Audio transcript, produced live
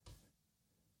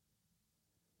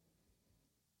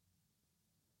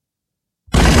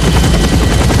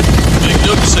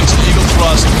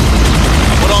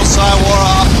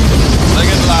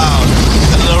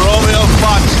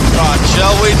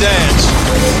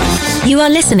You are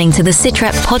listening to the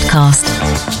SITREP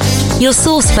podcast, your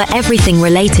source for everything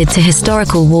related to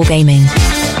historical wargaming.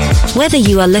 Whether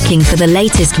you are looking for the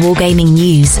latest wargaming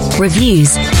news,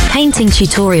 reviews, painting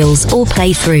tutorials, or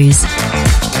playthroughs,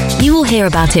 you will hear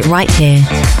about it right here.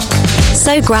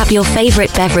 So grab your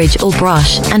favorite beverage or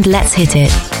brush and let's hit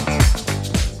it.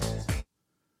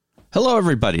 Hello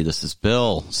everybody, this is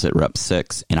Bill, SITREP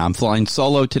 6, and I'm flying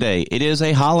solo today. It is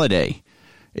a holiday.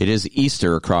 It is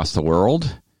Easter across the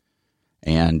world,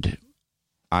 and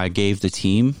I gave the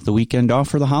team the weekend off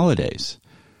for the holidays.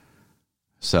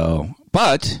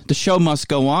 But the show must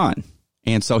go on,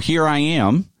 and so here I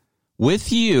am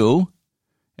with you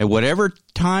at whatever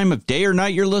time of day or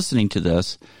night you're listening to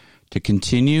this to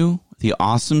continue the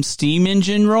awesome steam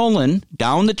engine rolling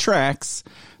down the tracks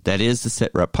that is the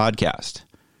SITREP podcast.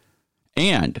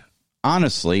 And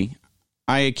honestly,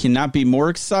 I cannot be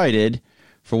more excited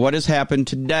for what has happened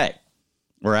today,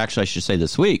 or actually I should say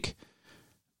this week.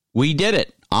 We did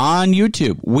it on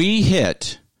YouTube. We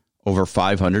hit over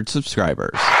 500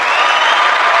 subscribers.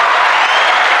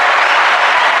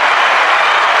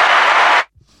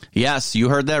 Yes, you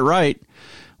heard that right.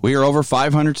 We are over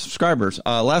 500 subscribers.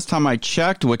 Last time I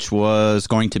checked, which was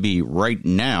going to be right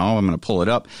now, I'm going to pull it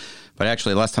up. But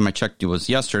actually, last time I checked, it was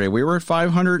yesterday. We were at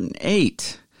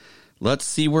 508. Let's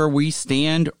see where we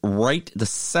stand right the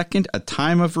second a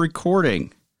time of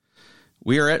recording.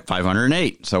 We are at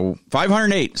 508. So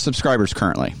 508 subscribers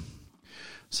currently.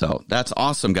 So that's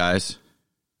awesome, guys.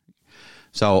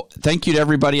 So thank you to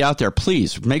everybody out there.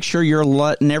 Please make sure you're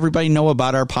letting everybody know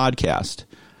about our podcast.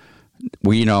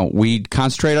 We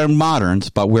concentrate on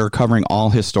moderns, but we're covering all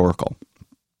historical.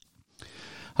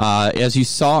 As you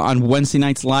saw on Wednesday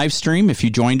night's live stream, if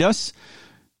you joined us,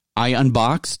 I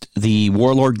unboxed the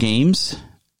Warlord Games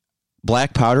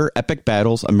Black Powder Epic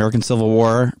Battles American Civil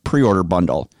War pre-order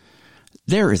bundle.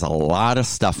 There is a lot of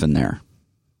stuff in there,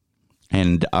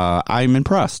 and I'm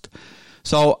impressed.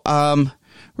 So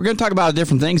we're going to talk about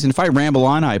different things, and if I ramble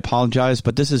on, I apologize,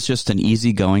 but this is just an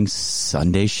easygoing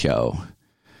Sunday show.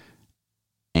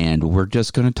 And we're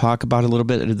just going to talk about a little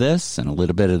bit of this and a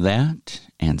little bit of that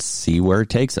and see where it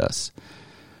takes us.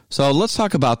 So let's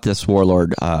talk about this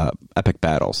Warlord Epic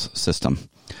Battles system.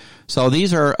 So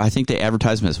these are, I think the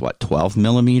advertisement is 12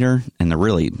 millimeter, and they're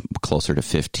really closer to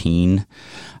 15.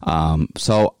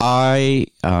 So I,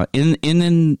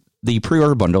 in the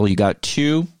pre-order bundle, you got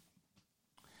two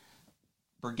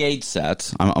brigade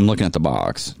sets. I'm looking at the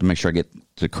box to make sure I get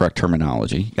the correct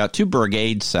terminology. You got two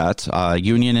brigade sets,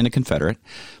 Union and a Confederate,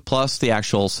 plus the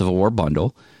actual Civil War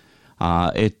bundle.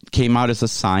 It came out as a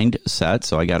signed set,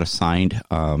 so I got a signed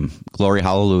Glory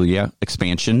Hallelujah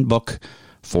expansion book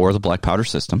for the Black Powder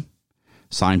system,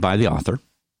 signed by the author.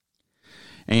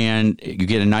 And you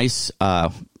get a nice,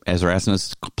 as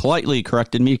Erasmus politely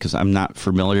corrected me, because I'm not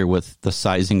familiar with the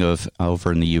sizing of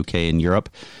over in the UK and Europe,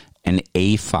 an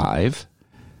A5.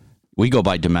 We go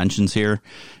by dimensions here.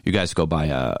 You guys go by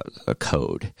a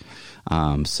code.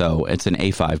 So it's an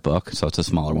A5 book, so it's a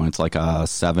smaller one. It's like a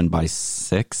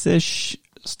 7x6-ish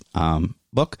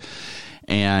book.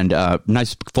 And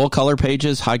nice full color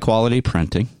pages, high quality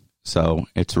printing. So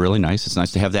it's really nice. It's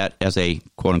nice to have that as a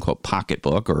quote-unquote pocket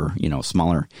book or,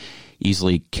 smaller,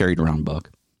 easily carried around book.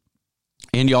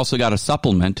 And you also got a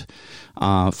supplement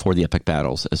for the Epic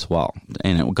Battles as well.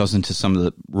 And it goes into some of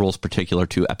the rules particular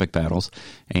to Epic Battles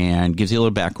and gives you a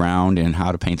little background and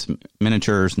how to paint some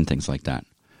miniatures and things like that.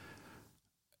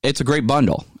 It's a great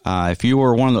bundle. If you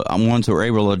were one of the ones who were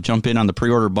able to jump in on the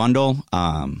pre-order bundle,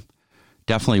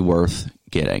 definitely worth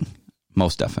getting.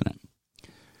 Most definite.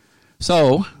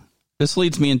 So this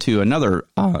leads me into another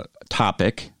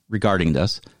topic regarding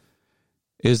this.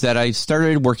 Is that I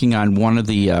started working on one of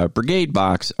the brigade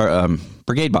boxes,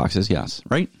 yes,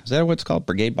 right? Is that what it's called,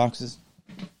 brigade boxes?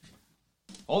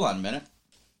 Hold on a minute.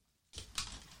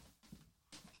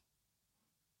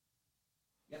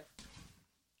 Yep.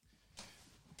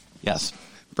 Yes,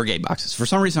 brigade boxes. For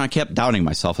some reason, I kept doubting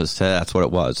myself as to that's what it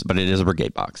was, but it is a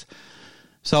brigade box.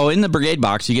 So in the brigade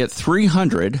box, you get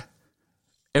 300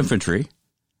 infantry,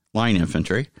 line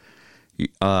infantry.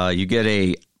 You get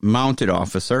a mounted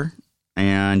officer,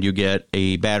 and you get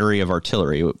a battery of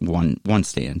artillery, one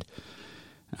stand.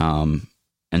 And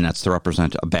that's to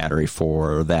represent a battery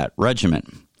for that regiment.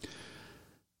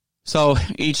 So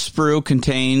each sprue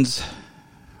contains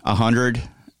 100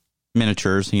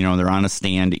 miniatures. They're on a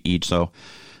stand each. So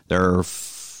there are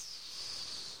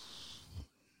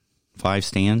 5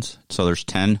 stands. So there's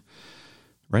 10,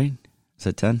 right? Is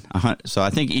it 10? So I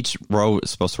think each row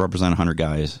is supposed to represent 100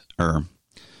 guys, or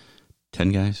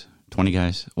 10 guys. 20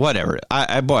 guys, whatever.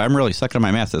 I'm really sucking at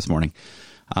my math this morning.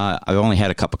 I've only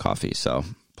had a cup of coffee, so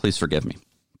please forgive me.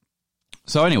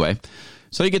 So anyway,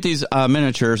 so you get these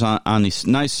miniatures on these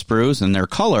nice sprues, and they're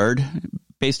colored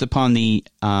based upon the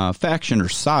faction or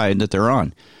side that they're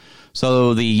on.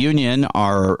 So the Union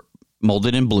are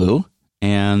molded in blue,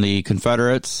 and the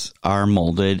Confederates are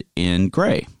molded in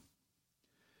gray.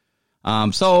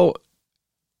 So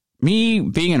me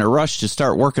being in a rush to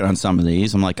start working on some of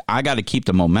these, I'm like, I got to keep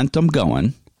the momentum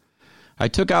going. I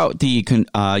took out the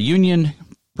Union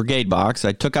Brigade box.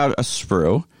 I took out a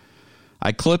sprue.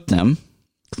 I clipped them,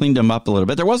 cleaned them up a little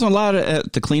bit. There wasn't a lot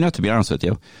to clean up, to be honest with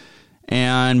you,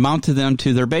 and mounted them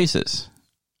to their bases.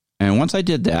 And once I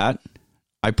did that,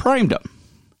 I primed them.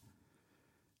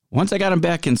 Once I got them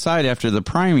back inside after the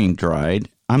priming dried,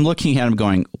 I'm looking at them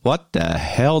going, what the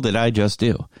hell did I just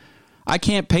do? I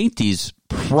can't paint these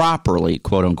properly,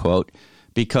 quote unquote,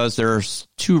 because there's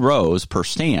 2 rows per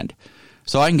stand.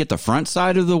 So I can get the front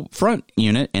side of the front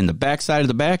unit and the back side of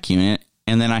the back unit,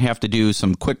 and then I have to do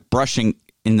some quick brushing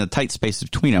in the tight space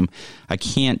between them. I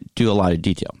can't do a lot of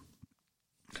detail.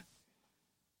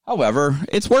 However,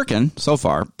 it's working so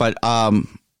far, but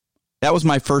that was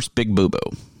my first big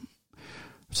boo-boo.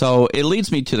 So it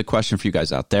leads me to the question for you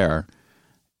guys out there.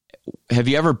 Have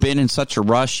you ever been in such a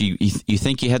rush? You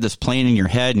think you had this plan in your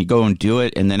head and you go and do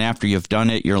it, and then after you've done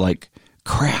it, you're like,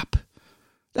 crap,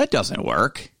 that doesn't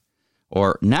work.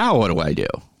 Or now what do I do?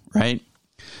 Right?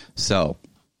 So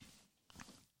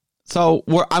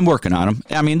I'm working on them.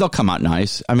 I mean, they'll come out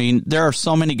nice. I mean, there are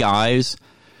so many guys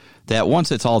that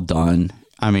once it's all done,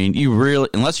 I mean, you really,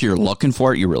 unless you're looking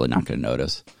for it, you're really not going to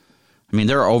notice. I mean,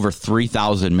 there are over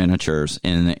 3,000 miniatures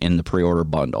in the pre-order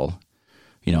bundle,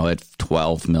 you know, at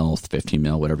 12 mil, 15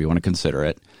 mil, whatever you want to consider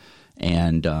it.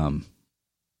 And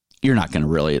you're not going to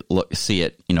really see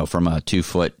it, you know, from a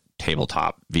 2-foot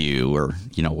tabletop view or,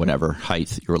 you know, whatever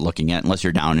height you're looking at, unless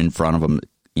you're down in front of them,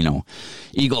 you know,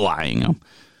 eagle-eyeing them.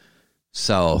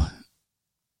 So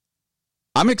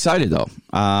I'm excited, though.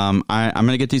 I'm going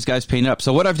to get these guys painted up.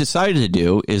 So what I've decided to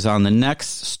do is on the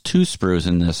next 2 sprues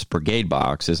in this brigade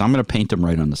box is I'm going to paint them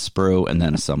right on the sprue and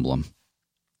then assemble them.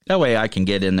 That way I can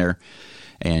get in there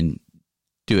and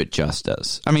do it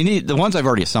justice. I mean, the ones I've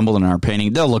already assembled in our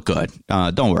painting, they'll look good.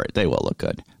 Don't worry, they will look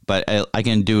good. But I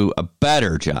can do a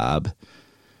better job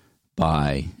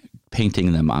by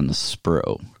painting them on the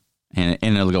sprue. And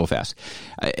it'll go fast.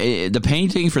 The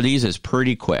painting for these is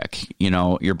pretty quick. You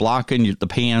know, you're blocking the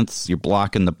pants, you're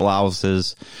blocking the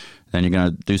blouses, then you're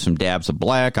going to do some dabs of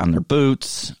black on their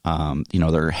boots. You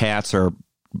know, their hats are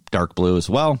dark blue as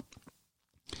well.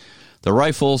 The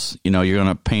rifles, you know, you're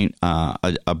going to paint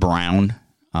a brown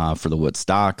for the wood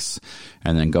stocks,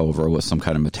 and then go over with some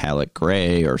kind of metallic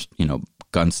gray or, you know,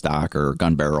 gun stock or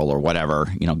gun barrel or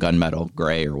whatever, you know, gunmetal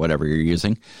gray or whatever you're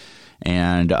using.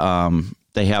 And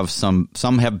they have some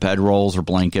have bedrolls or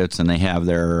blankets, and they have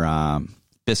their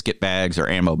biscuit bags or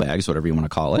ammo bags, whatever you want to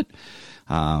call it.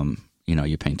 You know,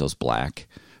 you paint those black.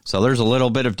 So there's a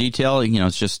little bit of detail, you know,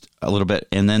 it's just a little bit.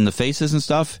 And then the faces and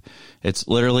stuff, it's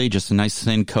literally just a nice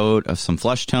thin coat of some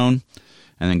flesh tone,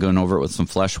 and then going over it with some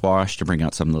flesh wash to bring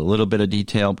out some little bit of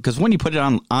detail. Because when you put it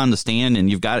on the stand and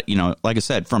you've got it, you know, like I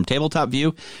said, from tabletop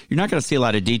view, you're not going to see a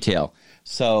lot of detail.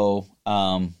 So,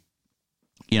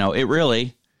 you know, it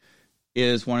really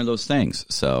is one of those things.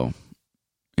 So,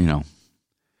 you know,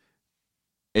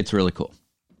 it's really cool.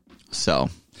 So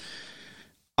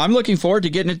I'm looking forward to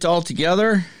getting it all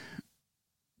together.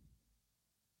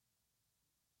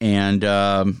 And,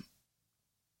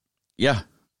 yeah,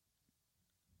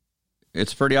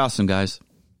 it's pretty awesome, guys.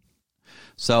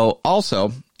 So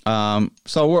also,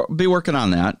 so we'll be working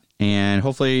on that, and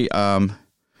hopefully, is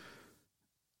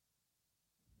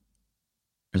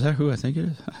that who I think it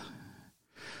is?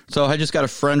 So I just got a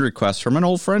friend request from an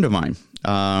old friend of mine.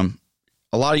 A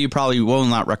lot of you probably will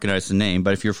not recognize the name,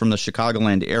 but if you're from the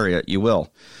Chicagoland area, you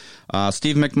will.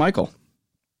 Steve McMichael.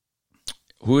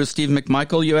 Who is Steve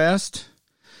McMichael, you asked?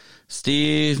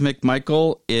 Steve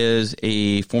McMichael is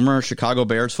a former Chicago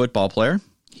Bears football player.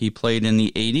 He played in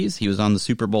the 80s. He was on the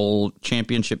Super Bowl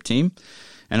championship team.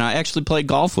 And I actually played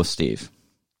golf with Steve.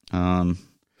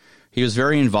 He was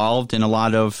very involved in a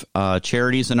lot of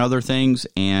charities and other things,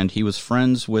 and he was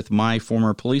friends with my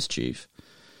former police chief.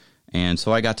 And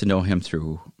so I got to know him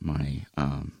through my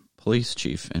police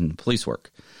chief and police work.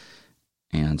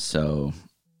 And so,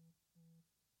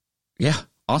 yeah,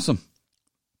 awesome.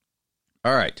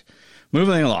 All right,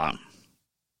 moving along.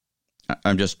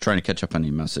 I'm just trying to catch up on any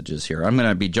messages here. I'm going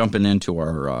to be jumping into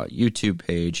our YouTube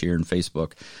page here and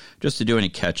Facebook just to do any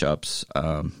catch-ups.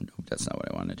 That's not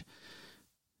what I wanted.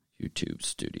 YouTube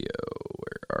Studio,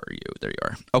 where are you? There you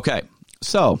are. Okay,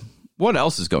 so what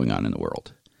else is going on in the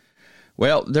world?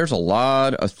 Well, there's a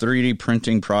lot of 3D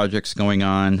printing projects going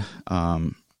on.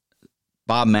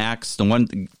 Bob Max,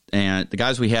 the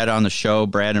guys we had on the show,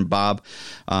 Brad and Bob,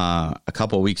 a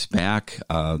couple of weeks back,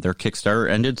 their Kickstarter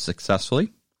ended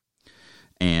successfully,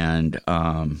 and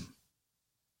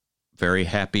very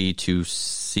happy to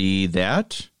see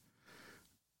that.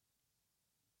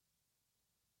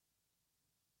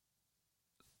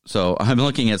 So I'm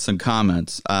looking at some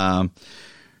comments. A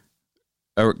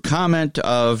comment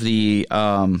of the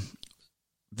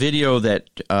video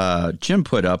that Jim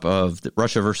put up of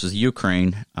Russia versus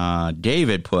Ukraine.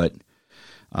 David put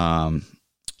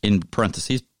in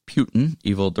parentheses, Putin,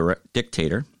 evil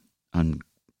dictator.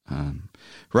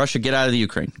 Russia, get out of the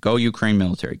Ukraine. Go Ukraine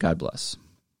military. God bless.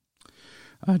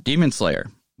 Demon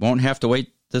Slayer. Won't have to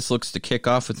wait. This looks to kick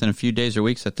off within a few days or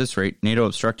weeks at this rate. NATO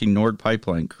obstructing Nord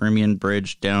Pipeline. Crimean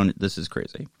Bridge down. This is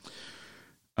crazy.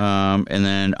 And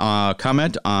then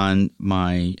comment on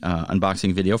my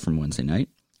unboxing video from Wednesday night.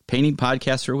 Painting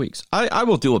podcast for weeks. I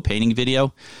will do a painting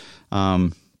video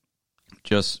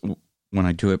just when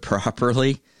I do it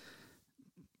properly.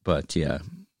 But yeah.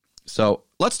 So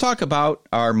let's talk about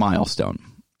our milestone.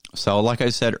 So like I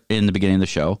said in the beginning of the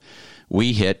show,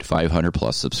 we hit 500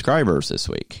 plus subscribers this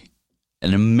week.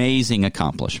 An amazing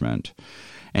accomplishment.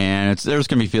 And there's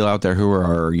going to be people out there who are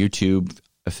our YouTube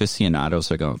aficionados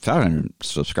that go, 500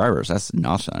 subscribers, that's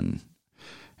nothing.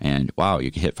 And wow,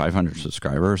 you can hit 500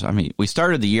 subscribers. I mean, we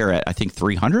started the year at, I think,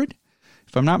 300,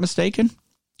 if I'm not mistaken.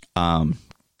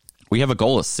 We have a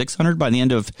goal of 600 by the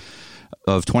end of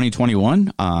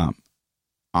 2021.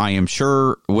 I am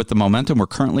sure with the momentum we're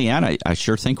currently at, I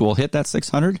sure think we'll hit that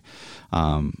 600.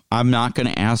 I'm not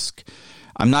going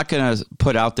to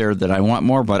put out there that I want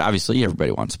more, but obviously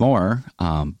everybody wants more.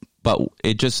 But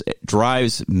it just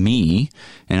drives me,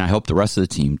 and I hope the rest of the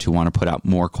team, to want to put out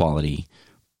more quality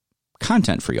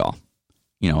content for y'all.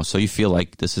 So you feel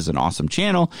like this is an awesome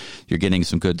channel. You're getting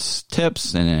some good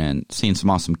tips and seeing some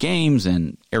awesome games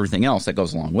and everything else that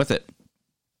goes along with it.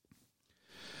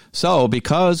 So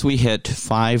because we hit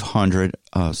 500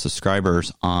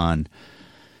 subscribers on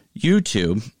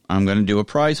YouTube, I'm going to do a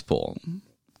prize pool.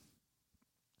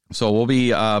 So we'll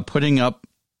be putting up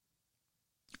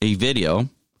a video,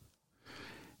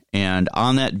 and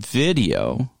on that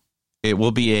video, it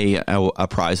will be a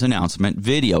prize announcement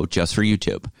video just for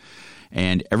YouTube.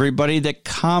 And everybody that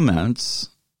comments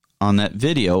on that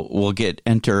video will get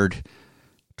entered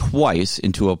twice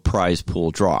into a prize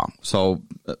pool draw. So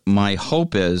my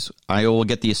hope is I will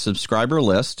get the subscriber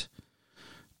list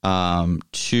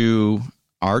to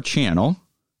our channel,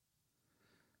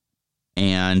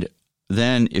 and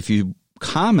then if you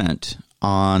comment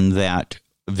on that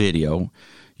video,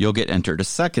 you'll get entered a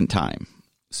second time.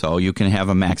 So you can have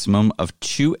a maximum of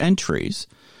 2 entries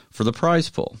for the prize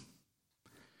pool.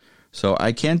 So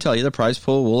I can tell you the prize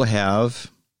pool will have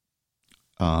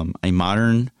a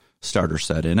modern starter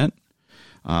set in it.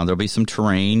 There'll be some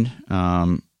terrain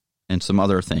and some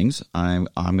other things. I'm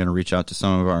going to reach out to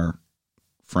some of our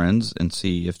friends and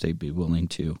see if they'd be willing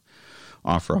to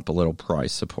offer up a little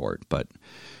prize support.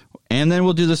 And then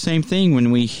we'll do the same thing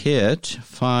when we hit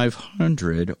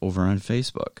 500 over on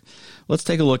Facebook. Let's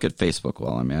take a look at Facebook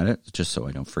while I'm at it, just so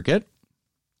I don't forget.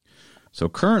 So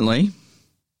currently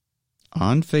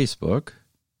on Facebook,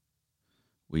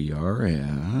 we are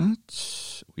at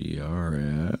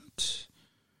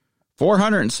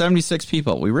 476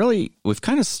 people. We've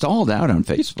kind of stalled out on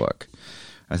Facebook.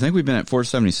 I think we've been at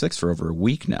 476 for over a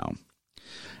week now.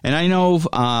 And I know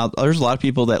there's a lot of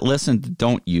people that listen that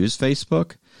don't use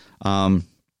Facebook.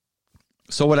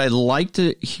 So what I'd like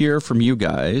to hear from you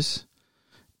guys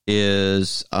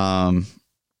is, do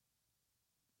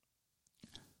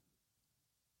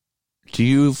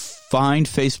you find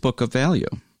Facebook of value?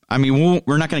 I mean,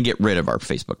 we're not going to get rid of our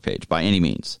Facebook page by any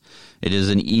means. It is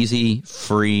an easy,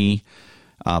 free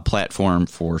platform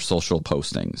for social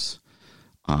postings.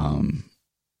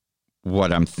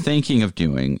 What I'm thinking of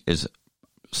doing is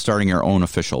starting our own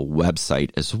official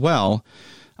website as well,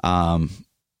 and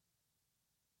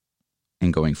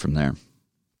going from there.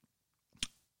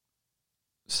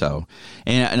 So,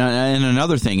 and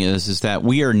another thing is that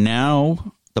we are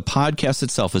now, the podcast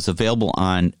itself is available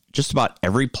on just about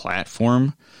every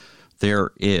platform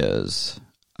there is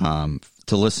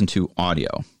to listen to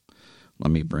audio. Let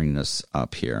me bring this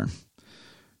up here.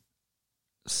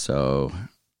 So,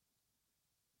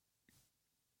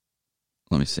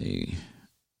 let me see.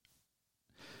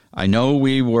 I know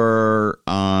we were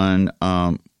on,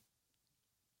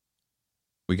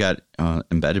 we got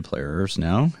embedded players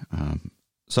now.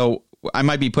 So I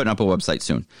might be putting up a website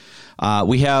soon.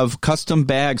 We have custom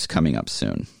bags coming up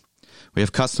soon. We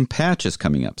have custom patches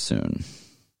coming up soon.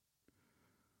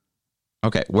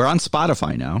 Okay, we're on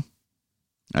Spotify now.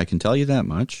 I can tell you that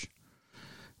much.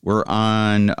 We're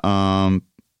on, I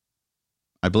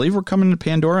believe we're coming to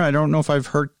Pandora. I don't know if I've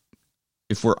heard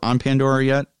if we're on Pandora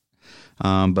yet,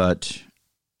 but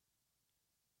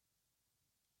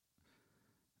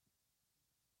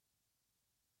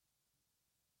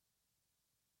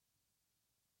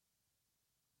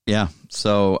yeah.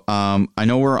 So I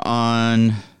know we're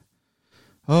on.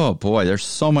 Oh boy, there's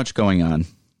so much going on.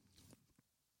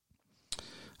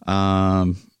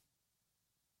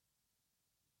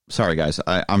 Sorry guys,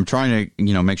 I'm trying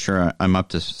to make sure I'm up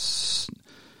to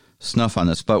snuff on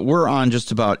this, but we're on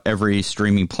just about every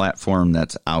streaming platform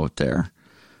that's out there.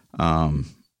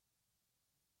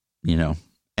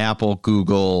 Apple,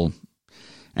 Google,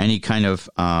 any kind of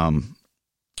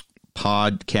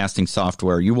podcasting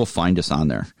software, you will find us on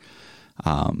there.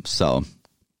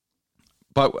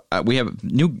 But we have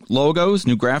new logos,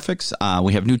 new graphics.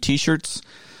 We have new T-shirts.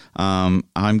 I'm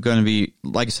going to be,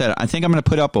 like I said, I think I'm going to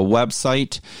put up a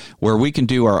website where we can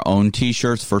do our own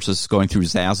T-shirts versus going through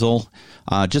Zazzle,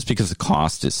 just because the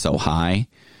cost is so high.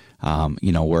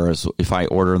 Whereas if I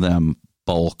order them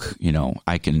bulk,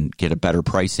 I can get a better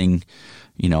pricing,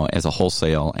 as a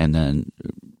wholesale, and then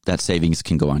that savings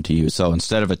can go on to you. So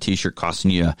instead of a T-shirt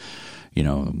costing you,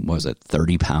 was it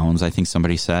 30 pounds? I think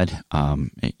somebody said,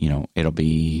 it'll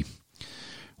be,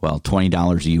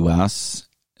 $20 US.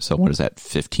 So what is that?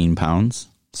 15 pounds.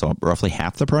 So roughly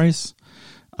half the price.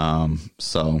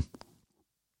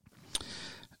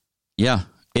 Yeah,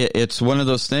 it's one of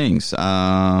those things.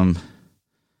 And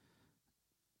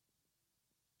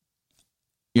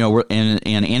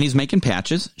Annie's making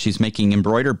patches. She's making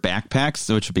embroidered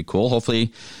backpacks, which would be cool.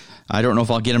 Hopefully, I don't know if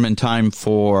I'll get them in time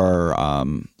for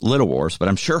Little Wars, but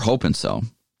I'm sure hoping so.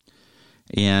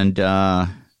 And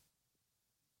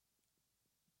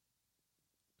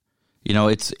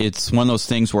it's one of those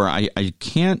things where I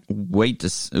can't wait to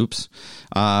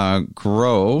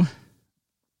grow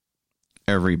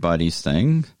everybody's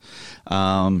thing.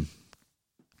 The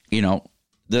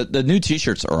new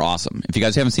T-shirts are awesome. If you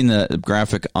guys haven't seen the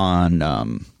graphic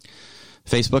on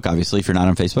Facebook, obviously, if you're not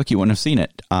on Facebook, you wouldn't have seen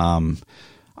it.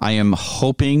 I am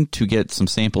hoping to get some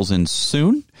samples in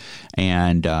soon.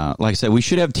 And like I said, we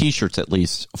should have T-shirts at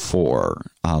least for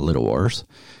Little Wars.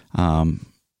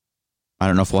 I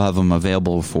don't know if we'll have them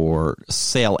available for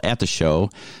sale at the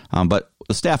show, but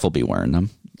the staff will be wearing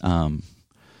them.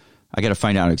 I got to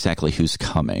find out exactly who's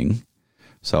coming.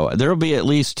 So there will be at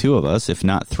least 2 of us, if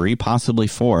not 3, possibly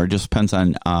 4. It just depends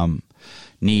on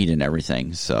need and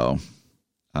everything. So,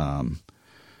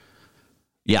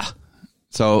 yeah.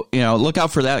 So, look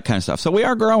out for that kind of stuff. So we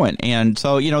are growing. And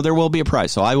so, there will be a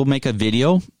price. So I will make a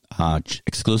video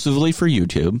exclusively for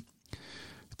YouTube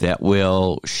that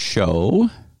will show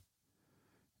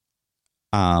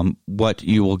what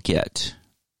you will get.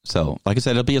 So, like I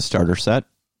said, it'll be a starter set.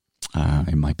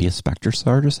 It might be a Spectre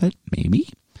starter set, maybe.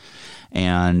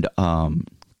 And some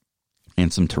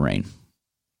terrain.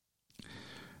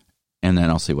 And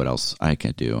then I'll see what else I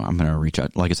can do. I'm going to reach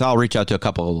out. Like I said, I'll reach out to a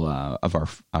couple of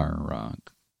our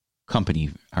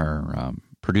company, our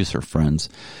producer friends,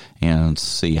 and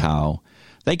see how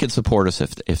they could support us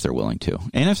if they're willing to.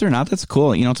 And if they're not, that's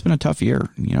cool. It's been a tough year.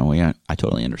 I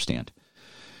totally understand.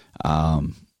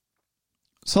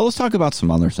 So let's talk about some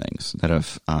other things that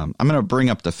have. I'm going to bring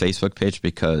up the Facebook page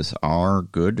because our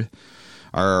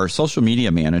social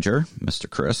media manager, Mr.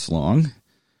 Chris Long,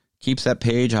 keeps that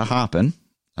page a-hopping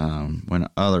when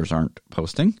others aren't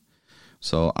posting.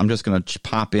 So I'm just going to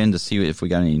pop in to see if we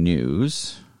got any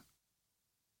news.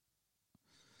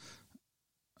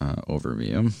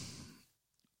 Overview.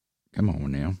 Come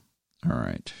on now. All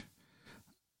right.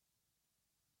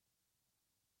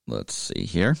 Let's see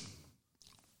here.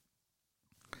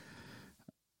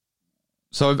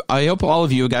 So I hope all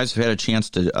of you guys have had a chance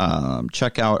to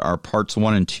check out our parts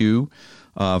 1 and 2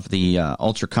 of the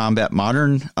Ultra Combat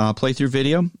Modern playthrough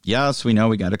video. Yes, we know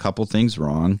we got a couple things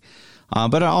wrong.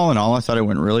 But all in all, I thought it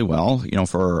went really well.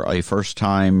 For a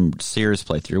first-time serious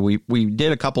playthrough. We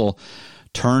did a couple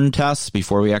turn tests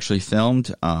before we actually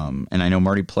filmed. And I know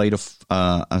Marty played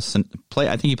I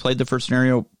think he played the first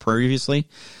scenario previously.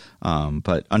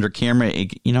 But under camera,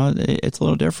 it's a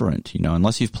little different.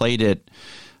 Unless you've played it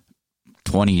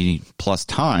 20 plus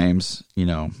times,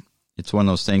 it's one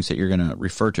of those things that you're going to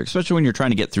refer to, especially when you're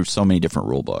trying to get through so many different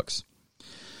rule books.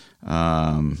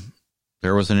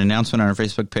 There was an announcement on our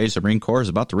Facebook page. The Marine Corps is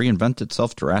about to reinvent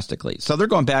itself drastically. So they're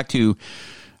going back to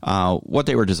what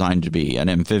they were designed to be, an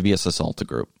amphibious assault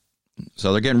group.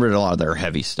 So they're getting rid of a lot of their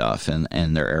heavy stuff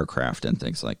and their aircraft and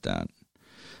things like that.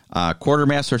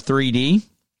 Quartermaster 3D.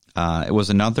 It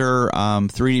was another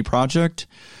 3D project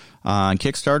on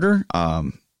Kickstarter.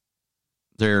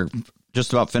 They're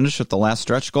just about finished with the last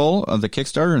stretch goal of the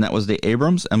Kickstarter, and that was the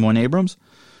Abrams, M1 Abrams.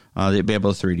 They'd be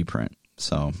able to 3D print.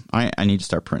 So I need to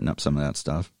start printing up some of that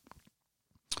stuff.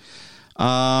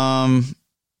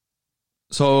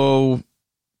 So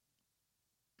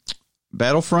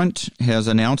Battlefront has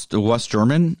announced the West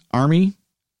German army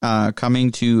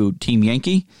coming to Team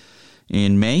Yankee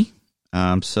in May.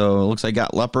 So it looks like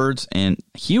got Leopards and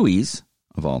Hueys,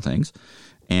 of all things,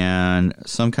 and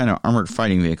some kind of armored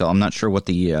fighting vehicle. I'm not sure what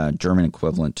the German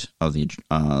equivalent of the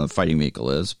fighting vehicle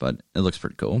is, but it looks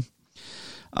pretty cool.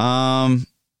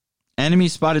 Enemy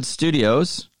Spotted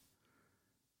Studios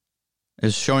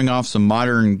is showing off some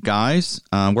modern guys,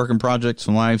 working projects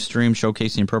and live stream,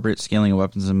 showcasing appropriate scaling of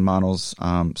weapons and models.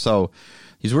 So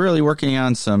he's really working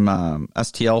on some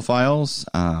STL files.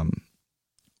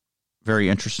 Very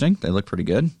interesting. They look pretty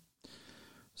good.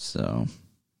 So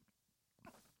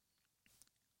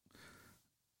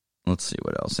let's see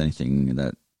what else. Anything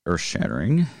that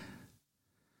earth-shattering.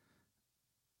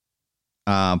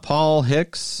 Paul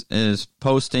Hicks is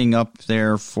posting up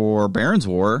there for Baron's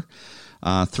War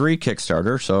 3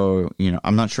 Kickstarter. So,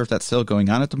 I'm not sure if that's still going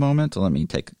on at the moment. So let me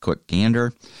take a quick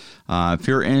gander. If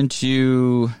you're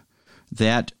into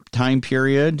that time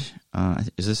period,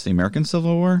 is this the American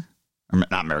Civil War? Or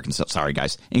not American, sorry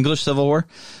guys, English Civil War.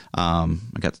 I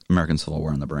got American Civil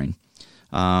War on the brain.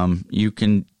 You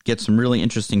can get some really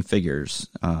interesting figures.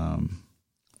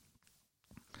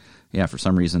 Yeah, for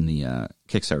some reason the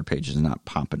Kickstarter page is not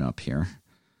popping up here.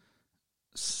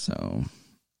 So,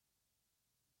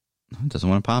 it doesn't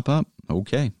want to pop up?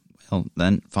 Okay, well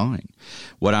then fine.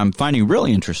 What I'm finding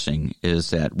really interesting is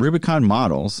that Rubicon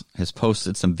Models has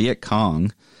posted some Viet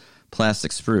Cong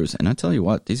plastic sprues. And I tell you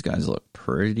what, these guys look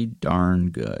pretty darn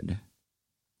good.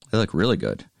 They look really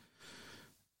good.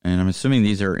 And I'm assuming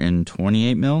these are in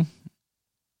 28 mil.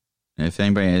 If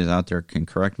anybody is out there can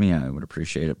correct me, I would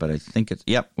appreciate it. But I think it's,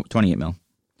 28 mil.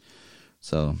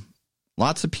 So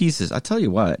lots of pieces. I tell you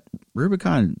what,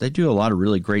 Rubicon, they do a lot of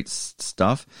really great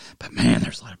stuff. But man,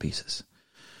 there's a lot of pieces.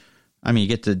 I mean, you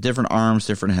get the different arms,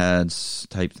 different heads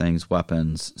type things,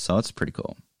 weapons. So it's pretty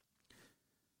cool.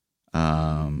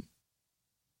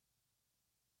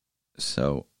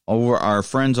 So over our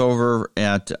friends over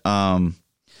at, hold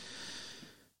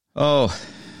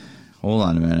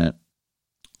on a minute.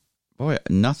 Boy,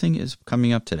 nothing is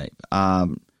coming up today.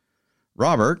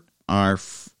 Robert, I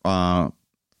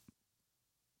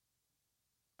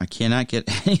cannot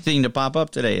get anything to pop up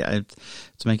today.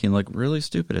 It's making it look really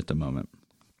stupid at the moment.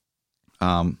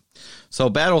 So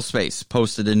Battlespace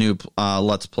posted a new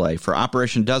Let's Play for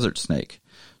Operation Desert Snake.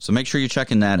 So make sure you're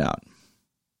checking that out.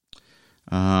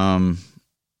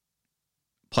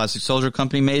 Plastic Soldier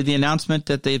Company made the announcement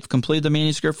that they've completed the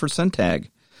manuscript for Centag.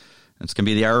 It's going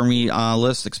to be the Army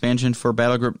list expansion for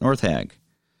Battle Group Northag,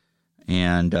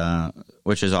 and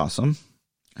which is awesome.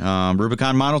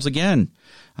 Rubicon Models again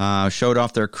showed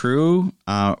off their crew,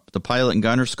 the pilot and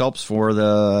gunner sculpts for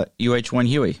the UH-1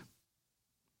 Huey.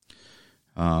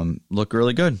 Look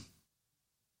really good.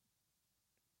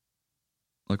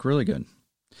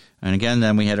 And again,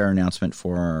 then we had our announcement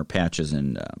for our patches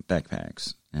and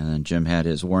backpacks. And then Jim had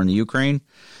his War in the Ukraine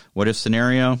What If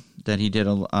scenario that he did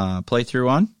a playthrough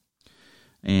on.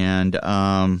 And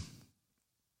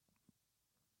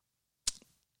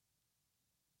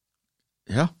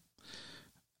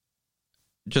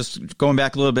just going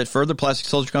back a little bit further, Plastic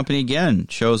Soldier Company again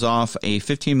shows off a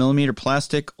 15mm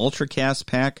plastic ultra cast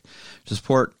pack to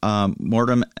support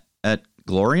Mortem et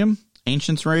Gloriam,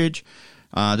 Ancient's Rage.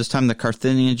 This time the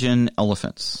Carthaginian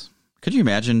elephants. Could you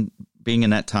imagine being in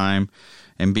that time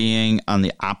and being on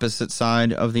the opposite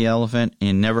side of the elephant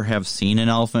and never have seen an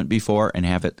elephant before and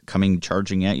have it coming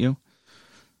charging at you?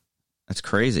 That's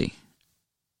crazy.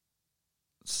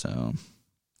 So,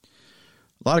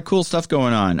 a lot of cool stuff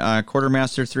going on.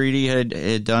 Quartermaster 3D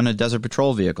had done a Desert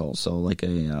Patrol vehicle, so like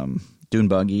a dune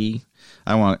buggy.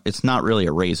 It's not really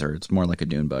a Razor; it's more like a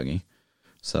dune buggy.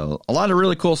 So, a lot of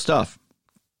really cool stuff.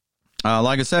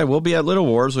 Like I said, we'll be at Little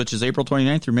Wars, which is April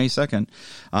 29th through May 2nd.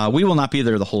 We will not be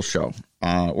there the whole show.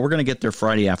 We're going to get there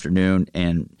Friday afternoon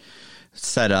and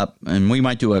set up, and we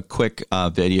might do a quick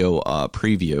video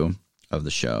preview of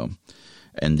the show.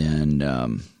 And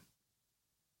then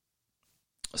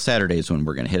Saturday is when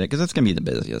we're going to hit it, because that's going to be the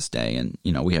busiest day. And,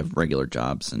 we have regular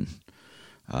jobs. And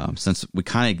since we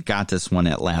kind of got this one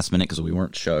at last minute because we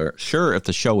weren't sure if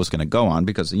the show was going to go on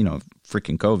because,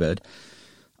 freaking COVID,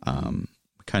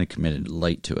 kind of committed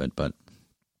late to it, but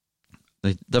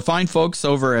the fine folks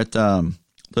over at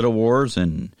Little Wars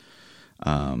and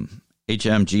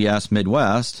HMGS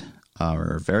Midwest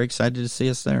are very excited to see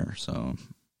us there. So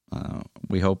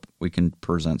we hope we can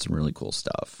present some really cool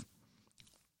stuff.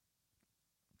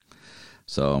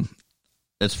 So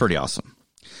it's pretty awesome.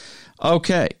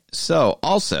 Okay, so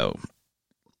also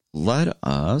like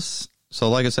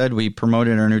I said, we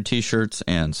promoted our new t-shirts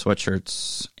and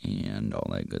sweatshirts and all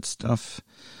that good stuff.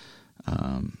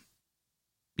 I'm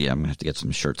going to have to get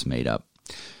some shirts made up.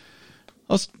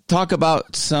 Let's talk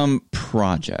about some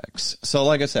projects. So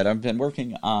like I said, I've been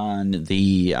working on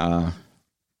the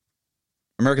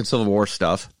American Civil War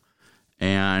stuff,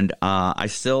 and I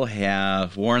still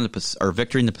have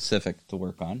Victory in the Pacific to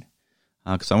work on,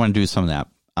 because I want to do some of that.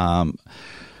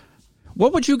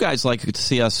 What would you guys like to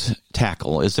see us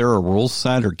tackle? Is there a rule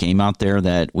set or game out there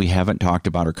that we haven't talked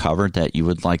about or covered that you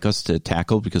would like us to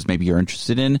tackle because maybe you're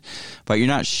interested in, but you're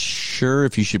not sure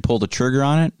if you should pull the trigger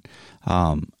on it?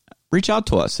 Reach out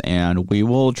to us, and we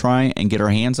will try and get our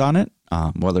hands on it,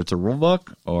 whether it's a rule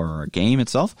book or a game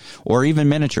itself, or even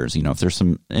miniatures. If there's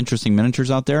some interesting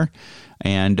miniatures out there,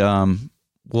 and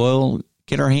we'll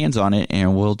get our hands on it,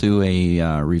 and we'll do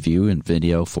a review and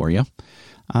video for you.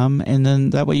 And then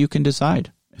that way you can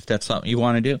decide if that's something you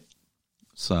want to do.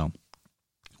 So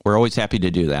we're always happy to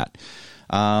do that.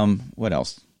 What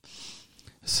else?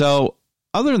 So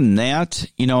other than that,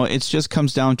 it just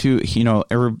comes down to,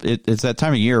 it's that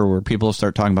time of year where people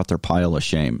start talking about their pile of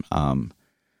shame.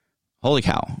 Holy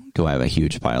cow, do I have a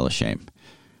huge pile of shame.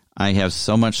 I have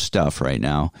so much stuff right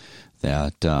now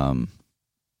that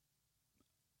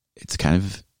it's kind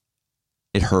of,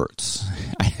 it hurts.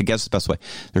 I guess the best way.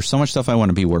 There's so much stuff I want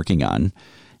to be working on,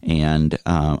 and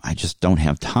I just don't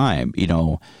have time.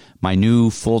 My new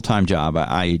full-time job,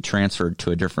 I transferred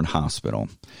to a different hospital,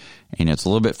 and it's a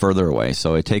little bit further away.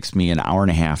 So it takes me an hour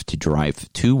and a half to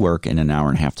drive to work and an hour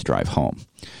and a half to drive home.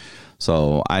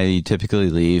 So I typically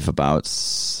leave about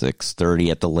 6:30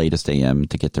 at the latest a.m.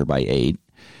 to get there by 8,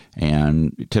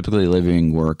 and typically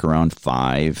leaving work around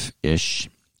 5-ish.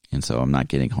 And so I'm not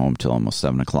getting home till almost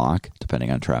 7 o'clock, depending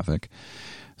on traffic.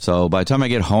 So by the time I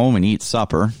get home and eat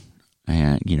supper,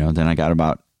 and then I got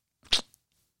about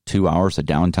 2 hours of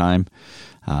downtime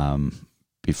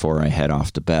before I head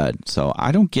off to bed. So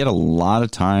I don't get a lot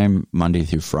of time Monday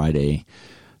through Friday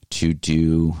to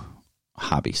do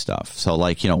hobby stuff. So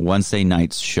Wednesday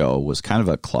night's show was kind of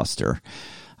a cluster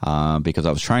because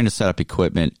I was trying to set up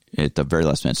equipment at the very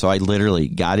last minute. So I literally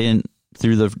got in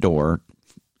through the door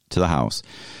to the house,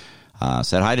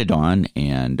 said hi to Dawn,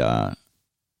 and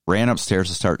ran upstairs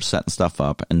to start setting stuff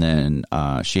up. And then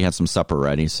she had some supper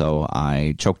ready, so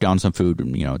I choked down some food.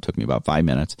 It took me about 5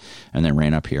 minutes, and then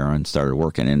ran up here and started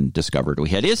working and discovered we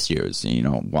had issues,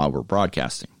 while we're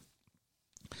broadcasting.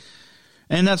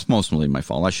 And that's mostly my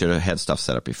fault. I should have had stuff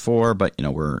set up before, but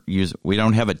we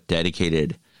don't have a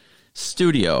dedicated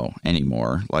studio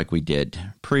anymore like we did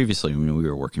previously when we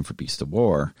were working for Beast of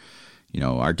War.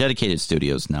 Our dedicated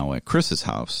studio is now at Chris's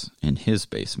house in his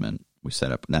basement. We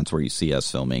set up, and that's where you see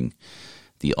us filming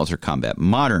the Ultra Combat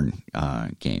Modern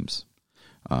games.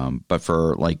 But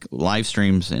for live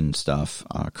streams and stuff,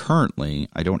 currently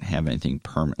I don't have anything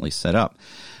permanently set up.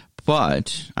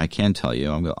 But I can tell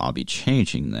you I'll be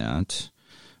changing that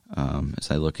as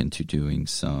I look into doing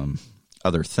some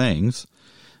other things.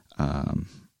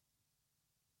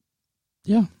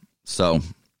 So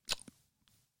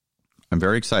I'm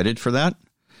very excited for that.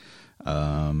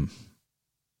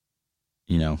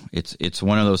 It's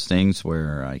one of those things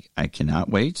where I cannot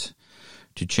wait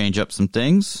to change up some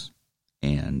things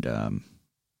and,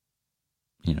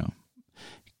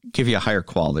 give you a higher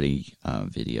quality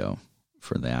video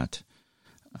for that.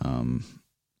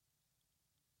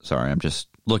 Sorry, I'm just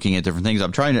looking at different things.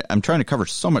 I'm trying to cover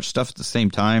so much stuff at the same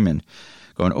time and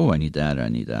going, oh, I need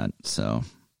that. So,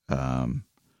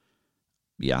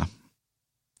 yeah.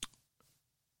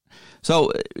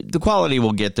 So the quality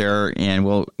will get there,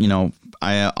 and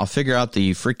I'll figure out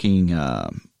the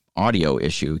freaking audio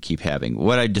issue we keep having.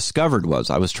 What I discovered was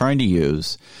I was trying to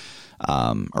use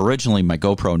originally my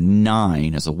GoPro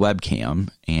 9 as a webcam,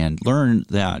 and learned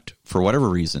that for whatever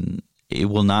reason it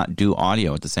will not do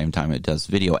audio at the same time it does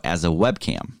video as a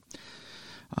webcam.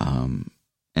 And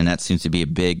that seems to be a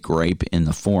big gripe in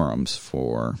the forums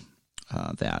for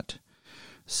that.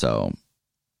 So,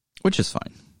 which is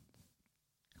fine.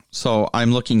 So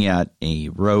I'm looking at a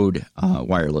Rode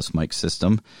wireless mic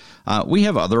system. We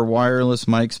have other wireless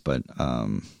mics, but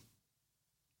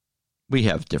we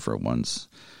have different ones.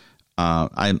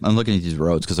 I'm looking at these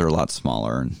Rodes because they're a lot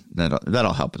smaller, and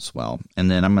that'll help as well. And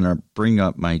then I'm going to bring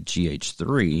up my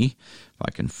GH3, if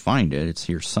I can find it. It's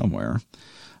here somewhere,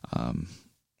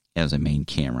 as a main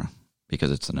camera,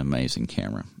 because it's an amazing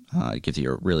camera. It gives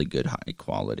you a really good high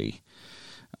quality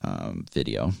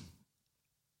video.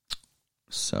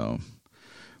 So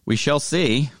we shall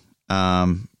see,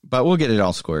 but we'll get it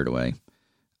all squared away.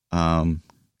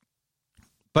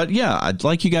 But yeah, I'd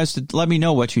like you guys to let me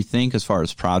know what you think as far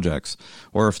as projects,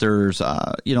 or if there's,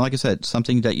 like I said,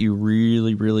 something that you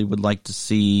really, really would like to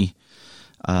see.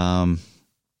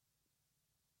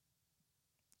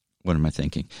 What am I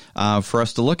thinking? For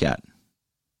us to look at,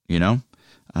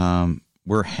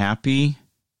 we're happy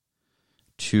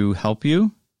to help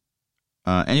you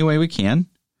any way we can.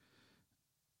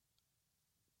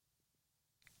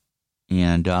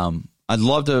 And I'd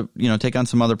love to, take on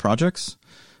some other projects.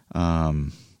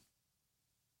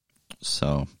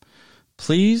 So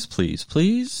please, please,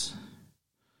 please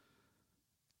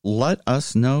let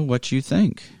us know what you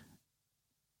think.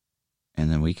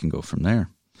 And then we can go from there.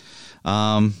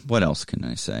 What else can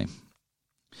I say?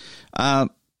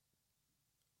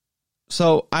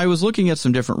 So I was looking at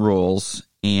some different rules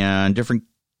and different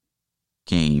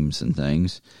games and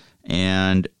things.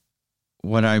 And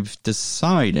what I've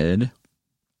decided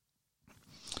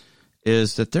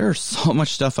is that there's so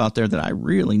much stuff out there that I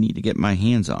really need to get my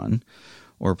hands on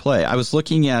or play. I was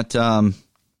looking at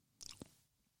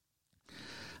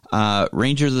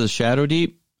Rangers of the Shadow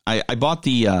Deep. I bought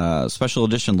the special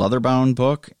edition leather-bound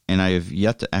book, and I have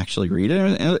yet to actually read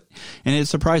it, and it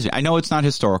surprised me. I know it's not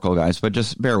historical, guys, but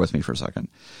just bear with me for a second.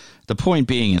 The point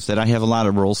being is that I have a lot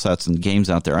of rule sets and games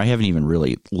out there I haven't even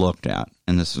really looked at,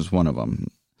 and this is one of them.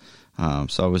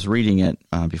 So I was reading it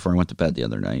before I went to bed the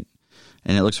other night,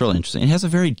 and it looks really interesting. It has a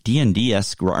very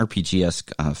D&D-esque,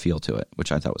 RPG-esque feel to it,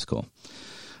 which I thought was cool.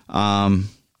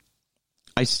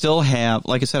 I still have,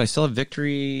 like I said,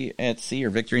 Victory at Sea or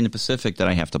Victory in the Pacific that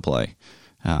I have to play.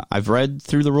 I've read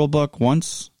through the rule book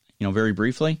once, very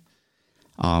briefly,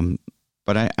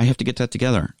 but I have to get that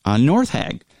together. North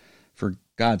Hag, for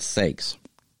God's sakes.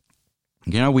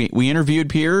 We interviewed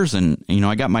peers, and,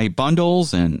 I got my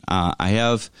bundles, and I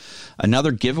have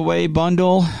another giveaway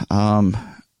bundle.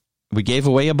 We gave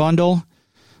away a bundle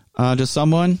to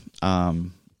someone. I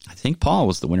think Paul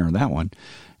was the winner of that one.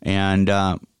 And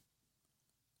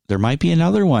there might be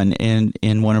another one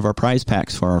in one of our prize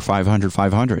packs for our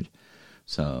 500.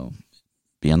 So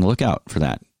be on the lookout for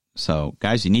that. So,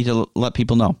 guys, you need to let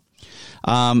people know.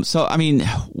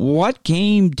 What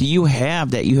game do you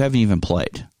have that you haven't even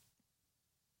played?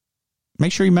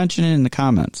 Make sure you mention it in the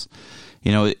comments.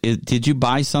 Did you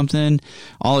buy something,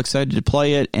 all excited to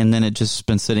play it, and then it just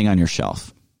been sitting on your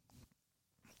shelf?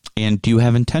 And do you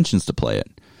have intentions to play it?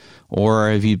 Or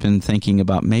have you been thinking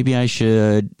about maybe I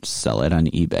should sell it on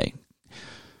eBay?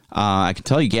 I can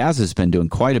tell you Gaz has been doing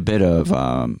quite a bit of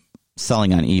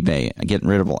selling on eBay, getting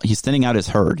rid of he's thinning out his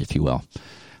herd, if you will.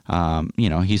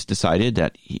 He's decided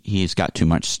that he's got too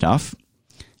much stuff,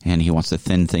 and he wants to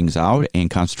thin things out and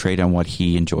concentrate on what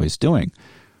he enjoys doing.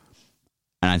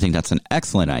 And I think that's an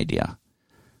excellent idea.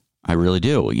 I really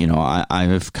do.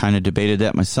 I've kind of debated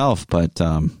that myself, but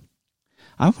I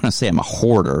want to say I'm a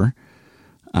hoarder.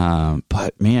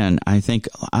 But man, I think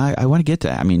I want to get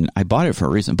that. I bought it for a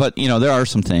reason, but there are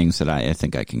some things that I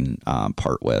think I can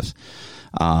part with.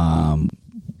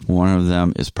 One of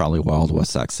them is probably Wild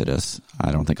West Exodus.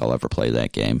 I don't think I'll ever play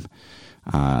that game.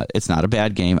 It's not a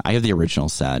bad game. I have the original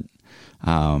set.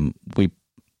 How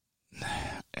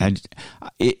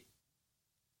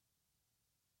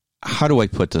do I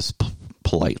put this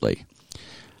politely?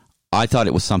 I thought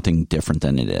it was something different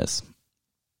than it is.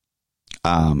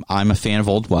 I'm a fan of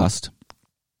Old West.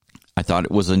 I thought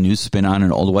it was a new spin on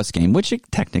an Old West game, which it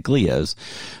technically is,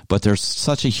 but there's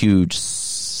such a huge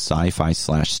sci-fi /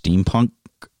 steampunk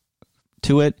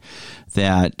to it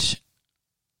that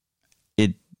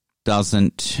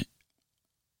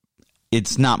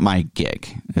it's not my gig,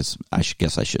 I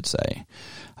guess I should say.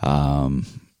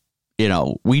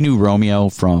 We knew Romeo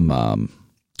from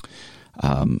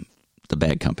The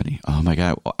Bad Company. Oh my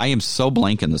God, I am so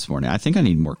blanking this morning. I think I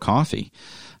need more coffee.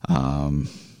 Oh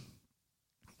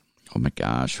my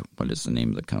gosh, what is the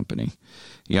name of the company?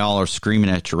 Y'all are screaming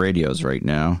at your radios right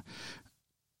now.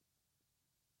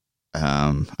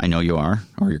 I know you are,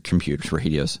 or your computer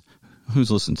radios. Who's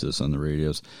listening to this on the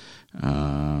radios?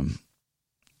 And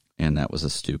that was a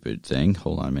stupid thing.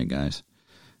 Hold on a minute, guys.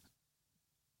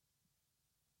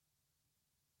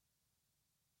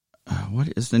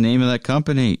 What is the name of that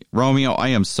company? Romeo, I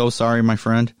am so sorry, my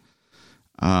friend.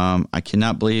 I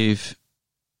cannot believe.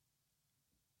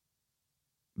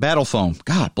 Battle Foam.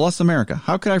 God bless America.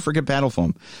 How could I forget Battle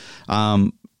Foam?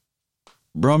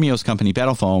 Romeo's company,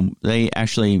 Battle Foam, they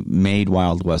actually made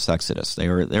Wild West Exodus. They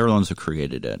were the ones who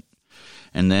created it.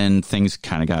 And then things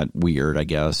kind of got weird, I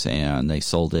guess, and they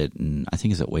sold it. And I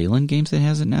think, is it Wayland Games that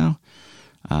has it now?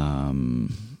 I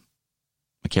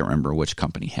can't remember which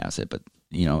company has it, but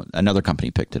another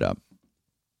company picked it up.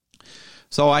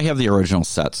 So I have the original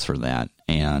sets for that,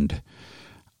 and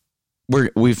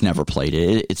we've never played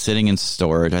it. It's sitting in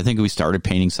storage. I think we started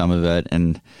painting some of it,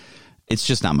 and it's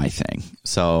just not my thing.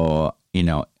 So,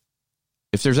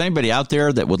 if there's anybody out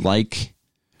there that would like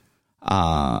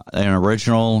an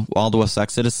original Wild West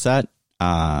Exodus set,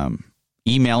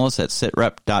 email us at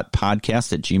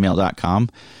sitrep.podcast@gmail.com,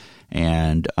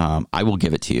 and I will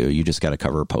give it to you. You just got to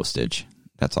cover postage.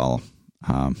 That's all.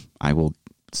 I will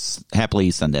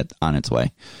happily send it on its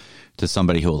way to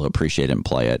somebody who will appreciate it and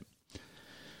play it.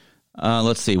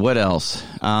 Let's see, what else?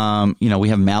 We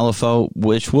have Malifaux,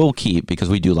 which we'll keep because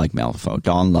we do like Malifaux.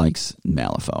 Dawn likes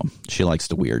Malifaux. She likes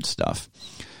the weird stuff.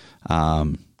 I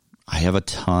have a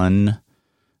ton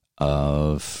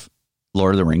of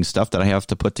Lord of the Rings stuff that I have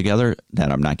to put together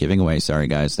that I'm not giving away. Sorry,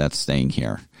 guys, that's staying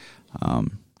here.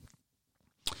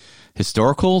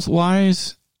 Historicals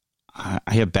wise, I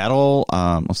have Battle.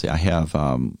 Let's see, I have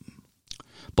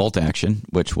Bolt Action,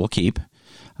 which we'll keep.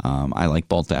 I like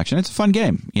Bolt Action. It's a fun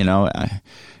game.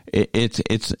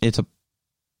 It's a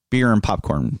beer and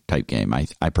popcorn type game.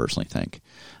 I personally think.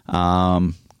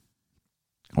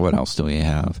 What else do we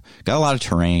have? Got a lot of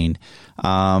terrain.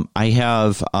 I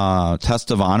have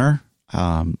Test of Honor.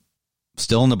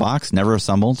 Still in the box, never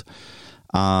assembled.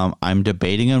 I'm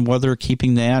debating on whether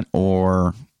keeping that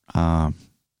or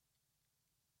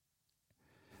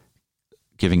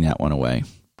giving that one away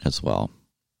as well.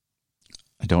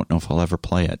 I don't know if I'll ever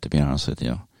play it, to be honest with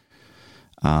you.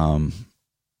 I'll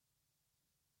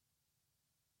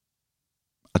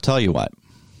tell you what.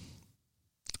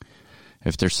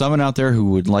 If there's someone out there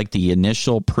who would like the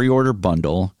initial pre-order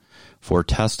bundle for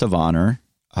Test of Honor,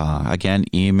 again,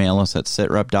 email us at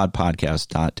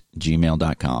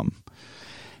sitrep.podcast@gmail.com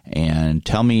and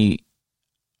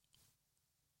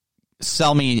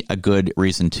sell me a good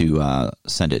reason to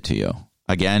send it to you.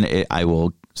 Again, I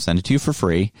will send it to you for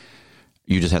free.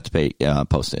 You just have to pay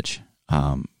postage.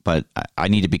 But I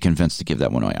need to be convinced to give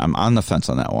that one away. I'm on the fence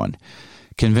on that one.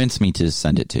 Convince me to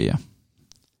send it to you.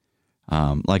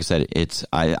 Like I said,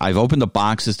 I've opened the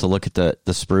boxes to look at the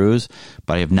sprues,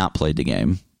 but I have not played the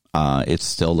game. It's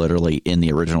still literally in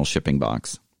the original shipping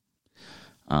box.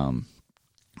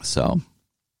 So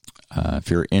if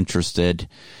you're interested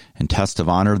in Test of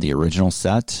Honor, the original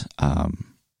set,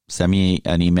 send me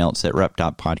an email at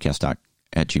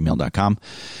sitrep.podcast@gmail.com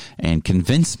and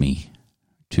convince me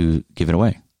to give it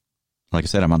away. Like I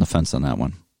said, I'm on the fence on that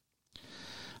one.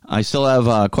 I still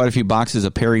have quite a few boxes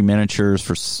of Perry miniatures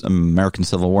for American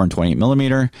Civil War in 28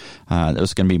 millimeter. That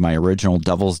was going to be my original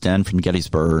Devil's Den from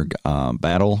Gettysburg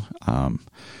battle.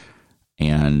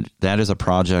 And that is a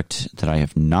project that I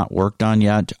have not worked on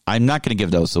yet. I'm not going to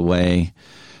give those away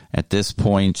at this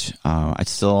point. I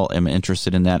still am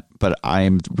interested in that, but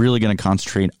I'm really going to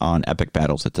concentrate on epic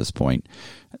battles at this point.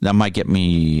 That might get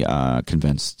me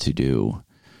convinced to do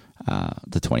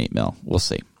the 28 mil. We'll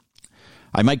see.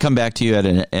 I might come back to you at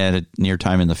a near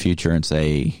time in the future and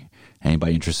say,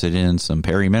 anybody interested in some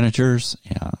Perry miniatures?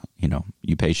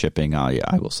 You pay shipping.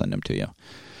 I will send them to you.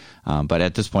 But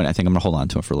at this point, I think I'm going to hold on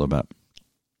to them for a little bit.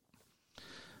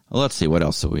 Let's see, what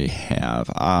else do we have?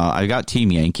 I got Team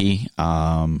Yankee,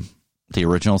 the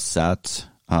original set,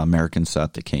 American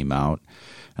set that came out.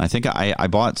 And I think I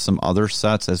bought some other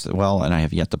sets as well, and I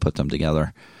have yet to put them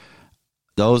together.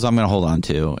 Those I'm going to hold on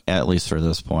to, at least for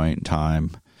this point in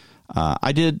time.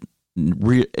 I did,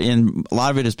 and a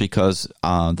lot of it is because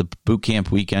the boot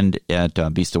camp weekend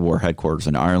at Beast of War headquarters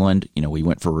in Ireland, we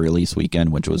went for release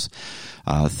weekend, which was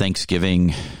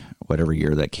Thanksgiving, whatever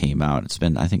year that came out. It's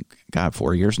been, I think,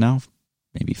 4 years now,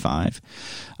 maybe 5.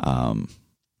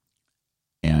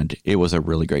 And it was a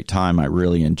really great time. I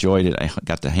really enjoyed it. I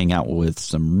got to hang out with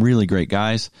some really great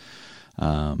guys.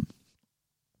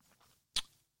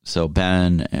 So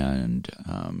Ben and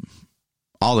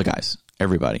all the guys.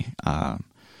 Everybody.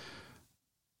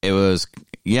 It was,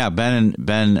 Ben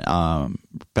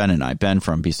and I, Ben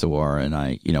from Beast of War and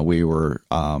I, we were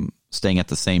staying at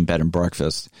the same bed and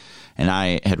breakfast, and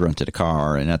I had rented a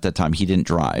car, and at that time he didn't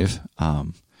drive,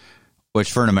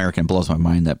 which for an American blows my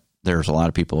mind that there's a lot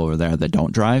of people over there that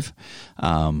don't drive.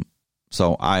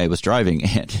 So I was driving,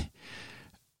 and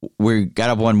we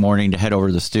got up one morning to head over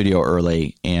to the studio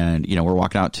early, and, we're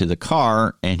walking out to the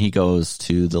car, and he goes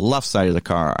to the left side of the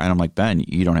car, and I'm like, Ben,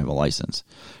 you don't have a license.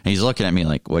 And he's looking at me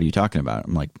like, what are you talking about?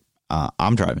 I'm like,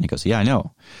 I'm driving. He goes, yeah, I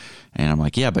know. And I'm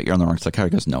like, yeah, but you're on the wrong side of the car.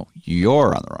 He goes, no,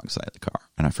 you're on the wrong side of the car.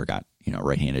 And I forgot,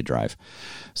 right-handed drive.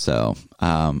 So,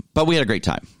 but we had a great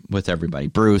time with everybody,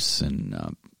 Bruce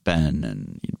and Ben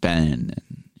and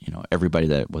everybody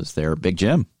that was there. Big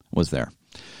Jim was there.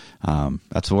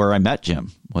 That's where I met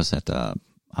Jim, was at the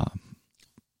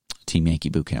Team Yankee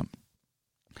boot camp.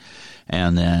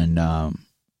 And then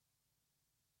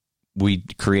we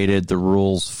created the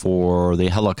rules for the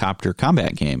helicopter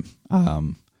combat game.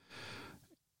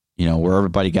 Where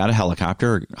everybody got a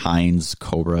helicopter, Heinz,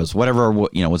 Cobras, whatever,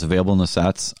 was available in the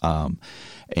sets.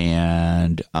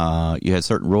 And you had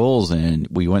certain rules, and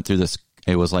we went through this.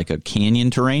 It was like a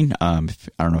canyon terrain. I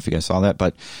don't know if you guys saw that,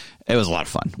 but it was a lot of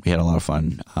fun. We had a lot of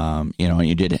fun. And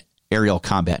you did aerial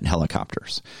combat in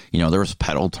helicopters. There was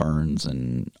pedal turns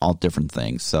and all different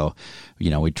things. So,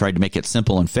 we tried to make it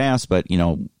simple and fast, but,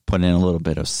 put in a little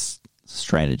bit of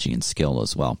strategy and skill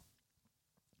as well.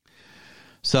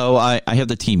 So I have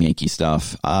the Team Yankee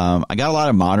stuff. I got a lot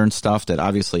of modern stuff that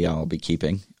obviously I'll be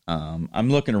keeping.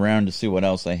 I'm looking around to see what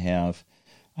else I have.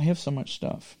 I have so much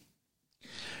stuff.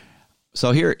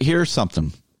 So here's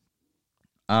something.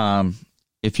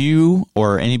 If you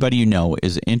or anybody you know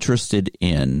is interested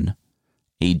in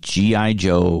a G.I.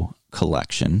 Joe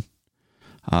collection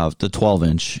of the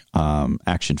 12-inch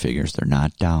action figures, they're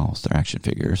not dolls, they're action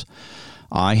figures.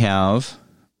 I have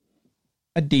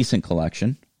a decent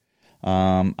collection.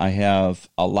 I have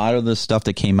a lot of the stuff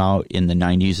that came out in the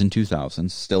 90s and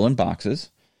 2000s still in boxes.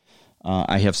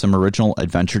 I have some original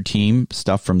Adventure Team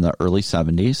stuff from the early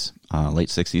 70s, late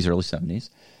 60s, early 70s.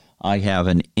 I have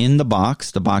an in the box.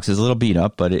 The box is a little beat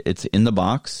up, but it's in the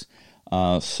box.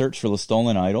 Search for the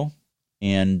Stolen Idol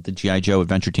and the G.I. Joe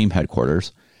Adventure Team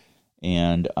headquarters.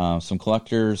 And some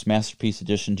collector's Masterpiece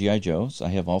Edition G.I. Joes. I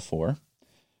have all 4.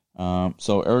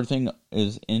 So everything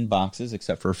is in boxes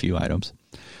except for a few items.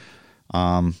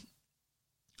 I've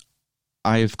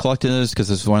collected this because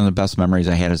this is one of the best memories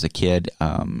I had as a kid.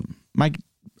 My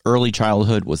early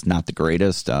childhood was not the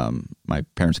greatest. My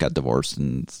parents got divorced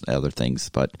and other things,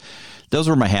 but those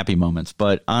were my happy moments.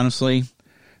 But honestly,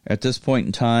 at this point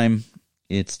in time,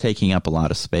 it's taking up a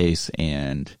lot of space,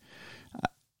 and,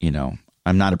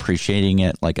 I'm not appreciating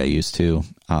it like I used to.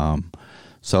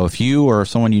 So if you or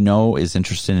someone you know is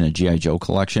interested in a G.I. Joe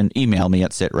collection, email me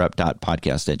at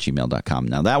sitrep.podcast@gmail.com.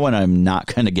 Now, that one I'm not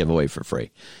going to give away for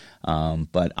free,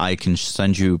 but I can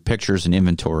send you pictures and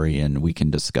inventory, and we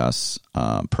can discuss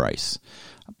price.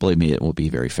 Believe me, it will be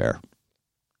very fair.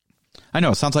 I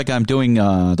know it sounds like I'm doing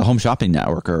the Home Shopping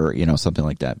Network or, something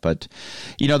like that. But,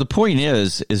 the point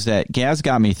is that Gaz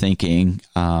got me thinking,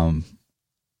 on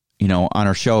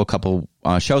our show a couple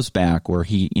shows back where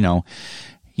he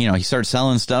started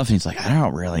selling stuff, and he's like, I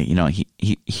don't really,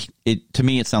 to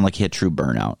me, it sounded like he had true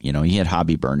burnout. He had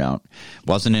hobby burnout,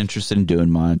 wasn't interested in doing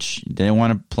much, didn't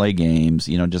want to play games,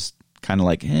 just kind of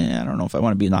like, I don't know if I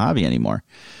want to be in the hobby anymore.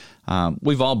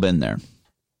 We've all been there.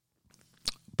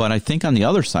 But I think on the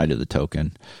other side of the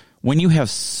token, when you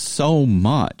have so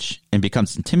much and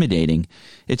becomes intimidating,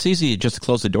 it's easy to just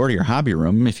close the door to your hobby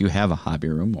room, if you have a hobby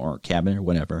room or a cabinet or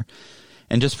whatever,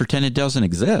 and just pretend it doesn't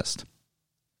exist.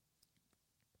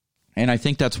 And I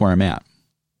think that's where I'm at.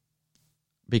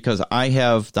 Because I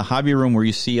have the hobby room where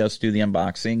you see us do the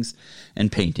unboxings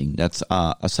and painting. That's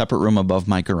a separate room above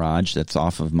my garage that's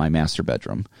off of my master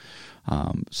bedroom.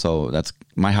 So that's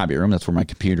my hobby room. That's where my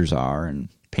computers are and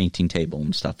painting table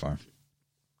and stuff are.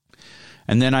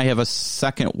 And then I have a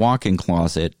second walk-in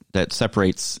closet that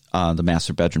separates the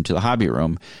master bedroom to the hobby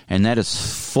room. And that is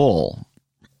full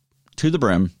to the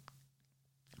brim,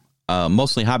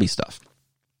 mostly hobby stuff.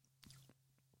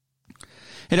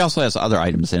 It also has other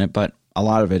items in it, but a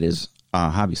lot of it is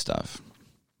hobby stuff.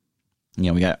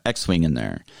 We got X-Wing in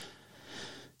there.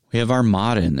 We have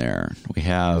Armada in there. We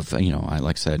have,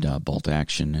 like I said, Bolt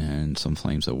Action and some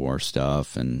Flames of War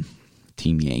stuff and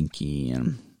Team Yankee.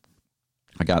 And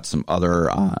I got some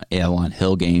other Avalon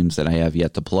Hill games that I have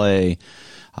yet to play.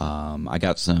 I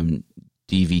got some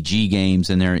DVG games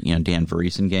in there, Dan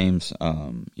Varisen games.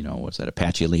 What's that,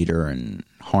 Apache Leader and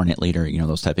Hornet Leader,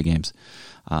 those type of games.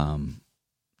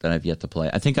 That I've yet to play.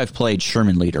 I think I've played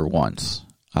Sherman Leader once.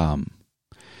 Not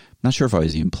sure if I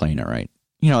was even playing it right.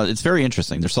 It's very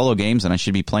interesting. They're solo games, and I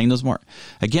should be playing those more.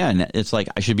 Again, it's like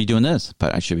I should be doing this,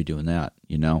 but I should be doing that,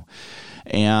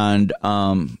 And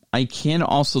I can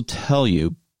also tell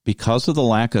you, because of the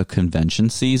lack of convention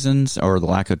seasons or the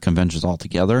lack of conventions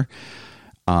altogether,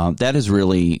 that has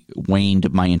really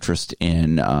waned my interest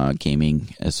in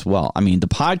gaming as well. I mean, the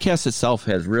podcast itself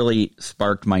has really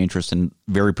sparked my interest in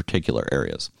very particular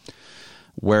areas.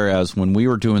 Whereas when we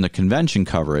were doing the convention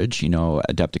coverage,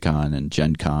 Adepticon and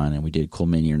Gen Con, and we did Cool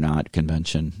Mini or Not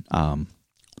convention, and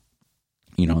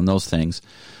those things,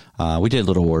 we did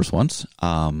Little Wars once.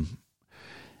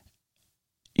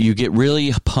 You get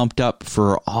really pumped up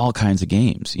for all kinds of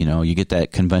games. You get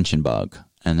that convention bug.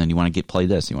 And then you want to play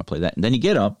this, you want to play that. And then you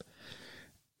get up,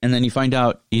 and then you find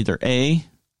out either A,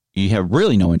 you have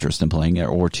really no interest in playing it,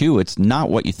 or 2, it's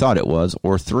not what you thought it was,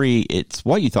 or 3, it's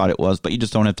what you thought it was, but you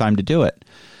just don't have time to do it.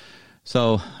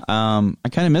 So I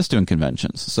kind of miss doing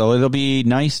conventions. So it'll be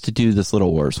nice to do this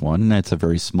Little Wars one. It's a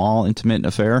very small, intimate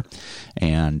affair.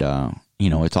 And,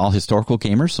 it's all historical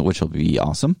gamers, which will be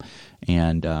awesome.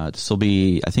 And this will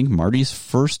be, I think, Marty's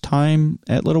first time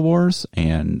at Little Wars.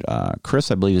 And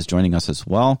Chris, I believe, is joining us as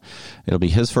well. It'll be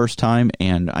his first time.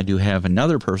 And I do have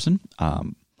another person,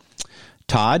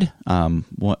 Todd,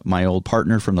 my old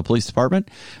partner from the police department.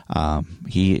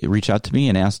 He reached out to me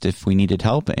and asked if we needed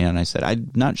help. And I said,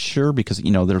 I'm not sure because,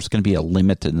 there's going to be a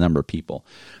limited number of people.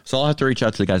 So I'll have to reach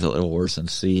out to the guys at Little Wars and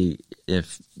see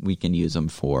if we can use them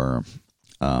for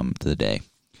the day.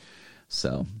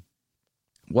 So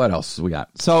what else we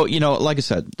got? So, like I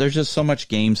said, there's just so much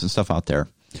games and stuff out there.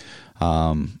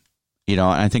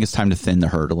 I think it's time to thin the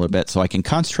herd a little bit so I can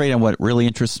concentrate on what really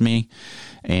interests me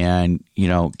and,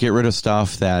 get rid of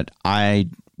stuff that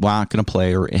I'm not going to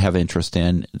play or have interest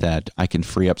in that I can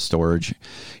free up storage,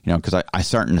 because I'm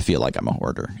starting to feel like I'm a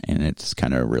hoarder and it's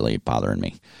kind of really bothering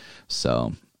me.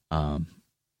 So,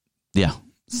 yeah.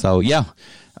 So, yeah.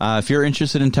 If you're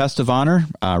interested in Test of Honor,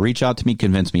 reach out to me,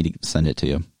 convince me to send it to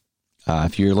you.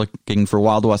 If you're looking for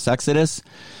Wild West Exodus,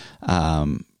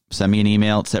 send me an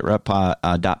email at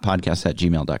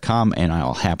setrep.podcast@gmail.com, and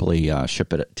I'll happily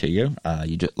ship it to you.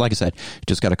 Like I said, you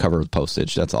just got to cover with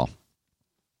postage. That's all.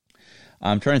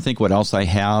 I'm trying to think what else I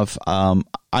have.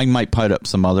 I might put up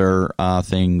some other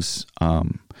things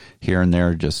here and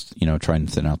there, just, trying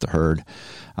to thin out the herd.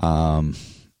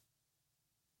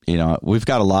 We've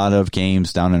got a lot of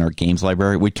games down in our games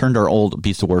library. We turned our old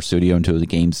Beast of War studio into the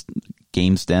games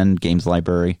den, games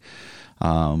library.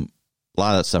 A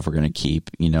lot of that stuff we're going to keep.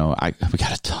 We got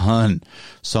a ton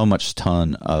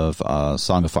of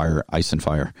Song of Fire, Ice and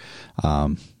Fire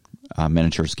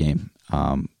miniatures game.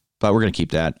 But we're going to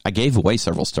keep that. I gave away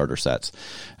several starter sets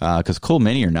because Cool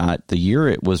Mini or not, the year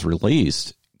it was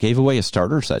released, gave away a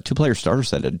starter set, 2-player starter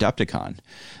set at Adepticon.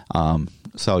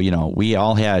 So, we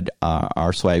all had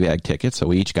our swag bag tickets, so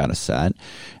we each got a set.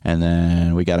 And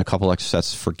then we got a couple extra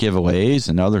sets for giveaways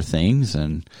and other things.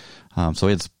 And so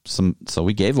we had so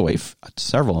we gave away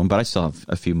several of them, but I still have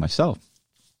a few myself.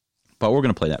 But we're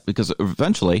going to play that because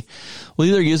eventually we'll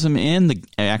either use them in the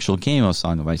actual game of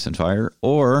Song of Ice and Fire,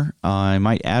 or I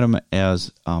might add them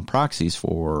as proxies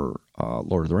for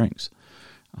Lord of the Rings.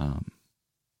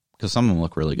 Because some of them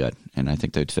look really good, and I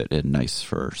think they'd fit in nice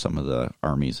for some of the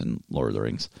armies in Lord of the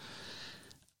Rings.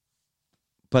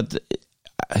 But,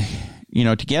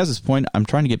 to Gaz's point, I'm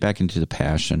trying to get back into the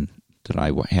passion that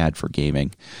I had for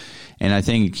gaming. And I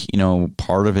think,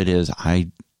 part of it is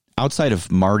outside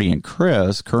of Marty and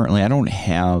Chris, currently I don't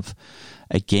have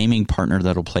a gaming partner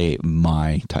that'll play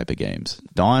my type of games.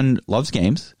 Dawn loves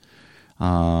games,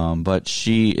 but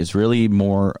she is really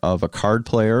more of a card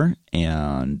player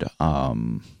and,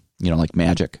 like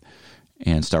Magic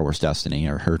and Star Wars Destiny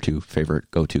are her two favorite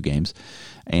go-to games.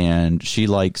 And she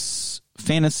likes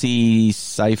fantasy,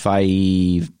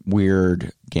 sci-fi,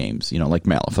 weird games, like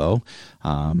Malifaux.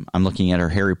 I'm looking at her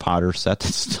Harry Potter set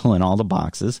that's still in all the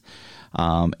boxes.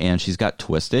 And she's got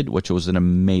Twisted, which was an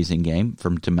amazing game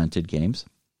from Demented Games.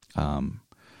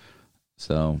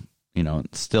 So,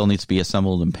 it still needs to be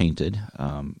assembled and painted.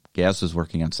 Gaz was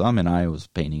working on some, and I was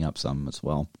painting up some as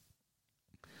well.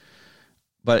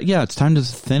 But yeah, it's time to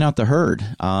thin out the herd.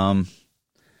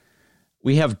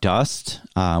 We have Dust.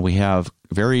 We have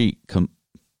I don't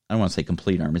want to say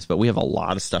complete armies, but we have a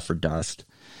lot of stuff for Dust.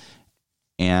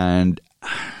 And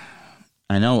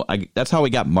I know that's how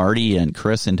we got Marty and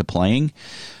Chris into playing.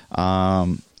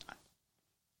 I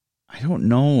don't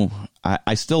know.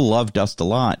 I still love Dust a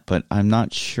lot, but I'm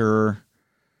not sure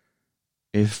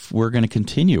if we're going to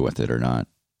continue with it or not.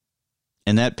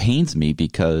 And that pains me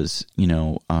because,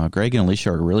 Greg and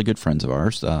Alicia are really good friends of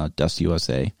ours, Dust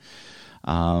USA.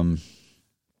 And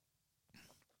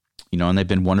they've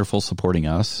been wonderful supporting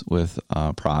us with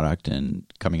product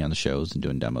and coming on the shows and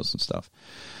doing demos and stuff.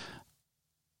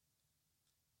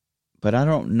 But I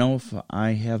don't know if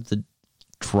I have the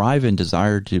drive and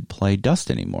desire to play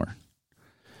Dust anymore.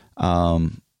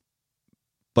 But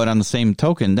on the same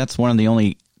token, that's one of the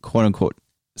only quote-unquote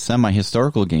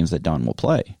semi-historical games that Dawn will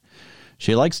play.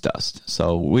 She likes Dust.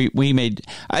 So we made,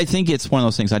 I think it's one of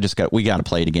those things we got to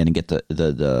play it again and get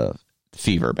the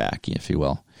fever back, if you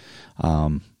will.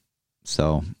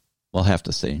 So we'll have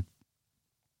to see.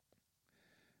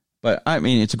 But I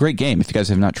mean, it's a great game. If you guys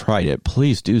have not tried it,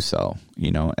 please do so.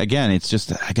 Again, it's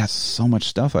just, I got so much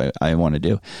stuff I want to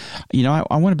do. I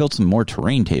want to build some more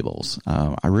terrain tables.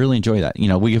 I really enjoy that.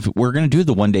 We're going to do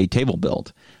the 1-day table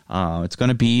build. It's going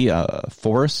to be a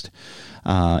forest,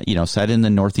 set in the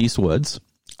Northeast woods,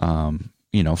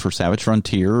 for Savage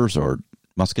Frontiers or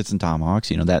Muskets and Tomahawks,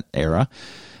 that era.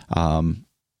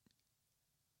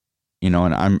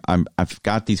 and I've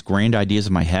got these grand ideas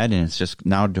in my head, and it's just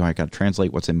now do I got to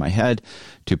translate what's in my head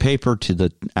to paper to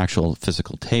the actual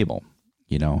physical table,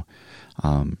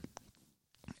 and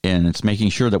it's making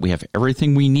sure that we have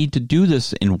everything we need to do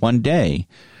this in one day.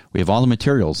 We have all the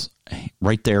materials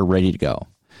right there ready to go.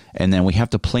 And then we have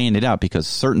to plan it out because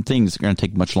certain things are going to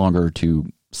take much longer to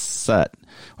set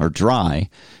or dry.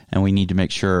 And we need to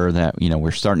make sure that,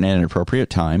 we're starting at an appropriate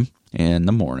time in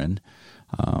the morning.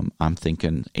 I'm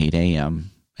thinking 8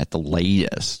 a.m. at the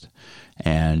latest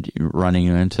and running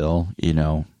until,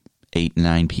 8,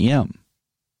 9 p.m.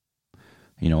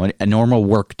 A normal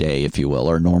work day, if you will,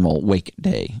 or a normal wake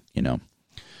day,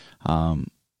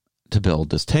 to build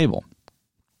this table.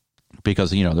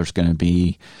 Because, there's going to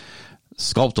be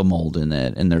Sculptamold in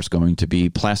it, and there's going to be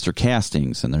plaster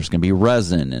castings, and there's going to be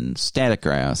resin and static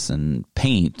grass and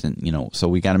paint, and so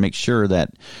we got to make sure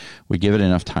that we give it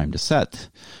enough time to set.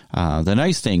 The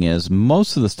nice thing is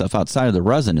most of the stuff outside of the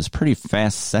resin is pretty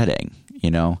fast setting,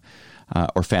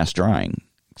 or fast drying,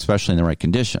 especially in the right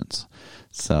conditions.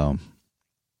 So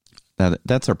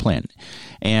that's our plan.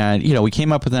 And, we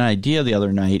came up with an idea the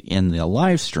other night in the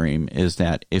live stream is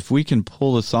that if we can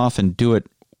pull this off and do it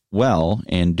well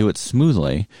and do it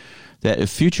smoothly, that if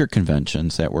future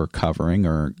conventions that we're covering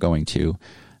or going to,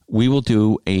 we will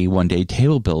do a one-day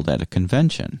table build at a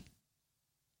convention,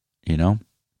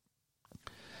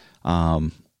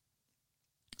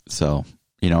 so,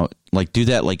 like do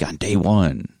that like on day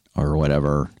one or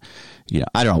whatever.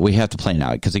 I don't know. We have to plan it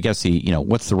out because I guess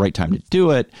what's the right time to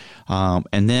do it,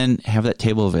 and then have that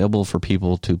table available for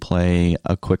people to play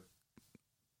a quick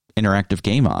interactive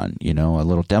game on, a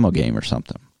little demo game or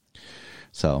something.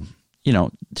 So,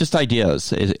 just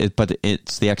ideas, but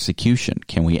it's the execution.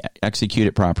 Can we execute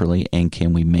it properly, and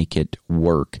can we make it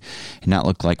work and not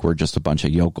look like we're just a bunch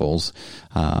of yokels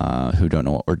who don't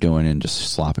know what we're doing and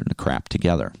just slopping the crap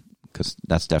together? Because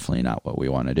that's definitely not what we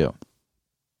want to do.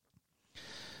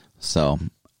 So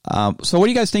what do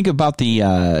you guys think about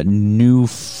the new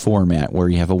format where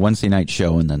you have a Wednesday night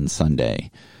show and then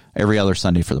Sunday, every other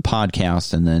Sunday for the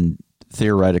podcast, and then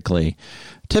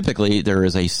typically there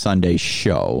is a Sunday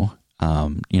show.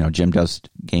 Jim does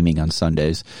gaming on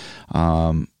Sundays.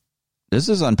 This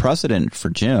is unprecedented for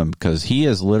Jim because he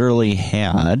has literally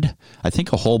had, I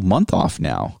think, a whole month off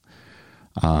now.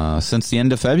 Since the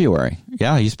end of February.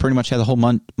 Yeah, he's pretty much had the whole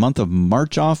month of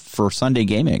March off for Sunday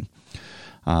gaming.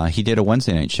 He did a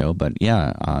Wednesday night show, but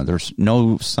there's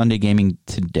no Sunday gaming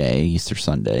today, Easter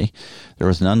Sunday. There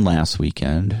was none last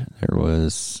weekend. There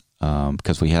was,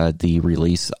 because we had the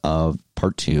release of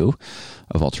part 2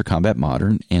 of Ultra Combat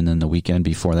Modern, and then the weekend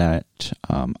before that,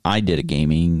 I did a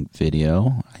gaming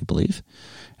video, I believe.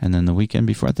 And then the weekend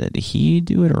before that, did he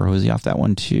do it, or was he off that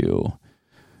one too?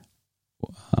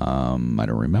 I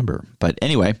don't remember. But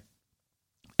anyway,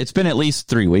 it's been at least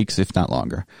 3 weeks, if not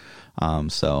longer.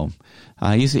 So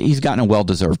he's gotten a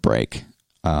well-deserved break.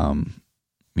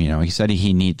 He said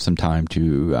he needs some time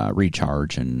to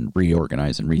recharge and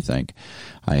reorganize and rethink.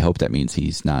 I hope that means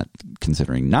he's not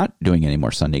considering not doing any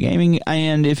more Sunday gaming.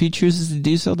 And if he chooses to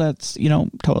do so, that's,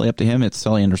 totally up to him. It's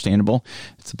totally understandable.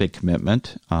 It's a big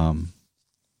commitment.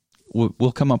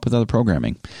 We'll come up with other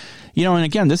programming. And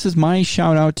again, this is my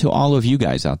shout out to all of you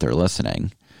guys out there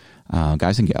listening,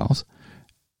 guys and gals.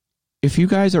 If you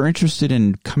guys are interested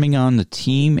in coming on the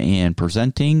team and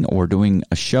presenting or doing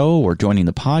a show or joining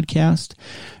the podcast,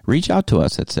 reach out to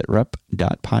us at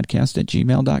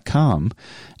sitrep.podcast@gmail.com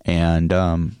and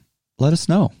let us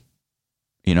know,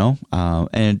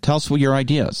 and tell us what your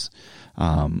ideas.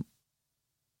 And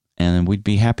we'd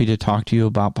be happy to talk to you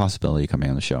about possibility of coming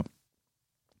on the show.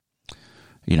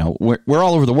 We're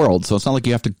all over the world, so it's not like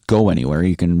you have to go anywhere.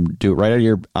 You can do it right out of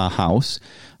your house.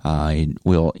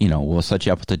 We'll set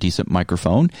you up with a decent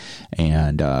microphone,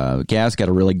 and Gaz got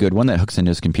a really good one that hooks into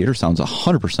his computer. Sounds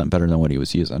 100% better than what he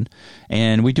was using,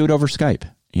 and we do it over Skype.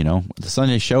 The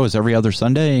Sunday show is every other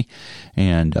Sunday,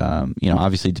 and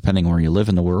obviously depending where you live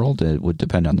in the world, it would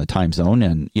depend on the time zone,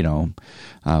 and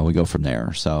we go from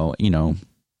there. So we'll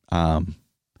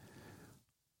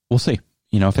see.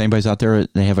 If anybody's out there,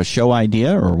 they have a show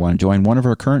idea or want to join one of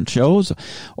our current shows,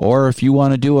 or if you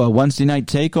want to do a Wednesday night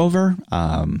takeover,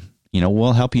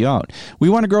 we'll help you out. We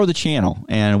want to grow the channel,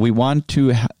 and we want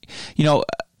to,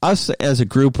 us as a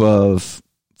group of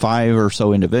 5 or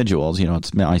so individuals,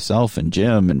 it's myself and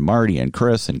Jim and Marty and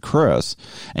Chris and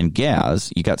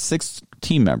Gaz. You got 6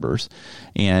 team members,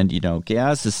 and,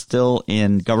 Gaz is still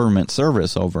in government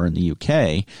service over in the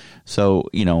UK. So,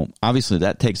 obviously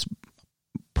that takes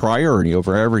priority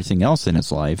over everything else in his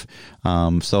life.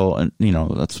 That's one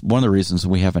of the reasons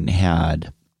we haven't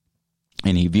had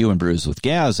any View and Brews with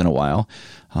Gaz in a while,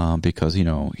 because,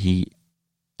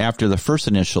 after the first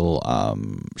initial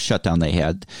shutdown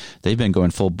they've been going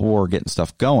full bore getting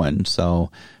stuff going. So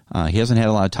he hasn't had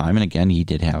a lot of time. And again, he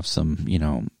did have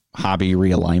some, hobby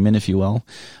realignment, if you will.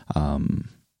 And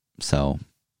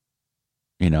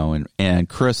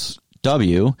Chris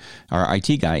W., our IT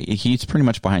guy, he's pretty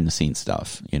much behind the scenes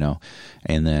stuff,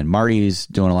 and then Marty's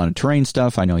doing a lot of terrain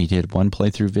stuff. I know he did one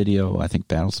playthrough video, I think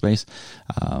Battle Space.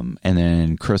 And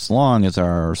then Chris Long is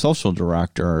our social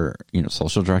director,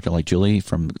 like Julie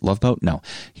from Loveboat. No,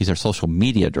 he's our social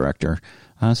media director.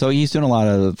 So he's doing a lot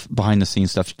of behind the scenes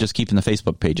stuff, just keeping the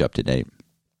Facebook page up to date,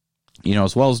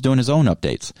 as well as doing his own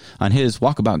updates on his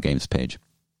Walkabout Games page.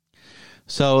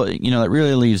 So, that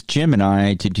really leaves Jim and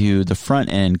I to do the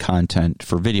front end content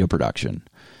for video production.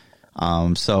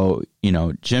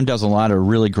 Jim does a lot of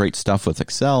really great stuff with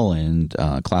Excel and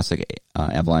classic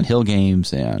Avalon Hill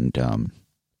games and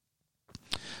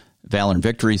Valor and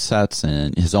Victory sets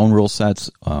and his own rule sets,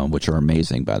 which are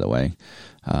amazing, by the way.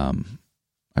 I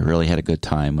really had a good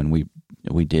time when we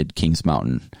did Kings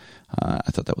Mountain. I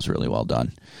thought that was really well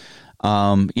done.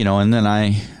 And then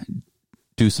I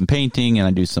do some painting and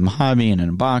I do some hobby and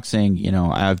unboxing.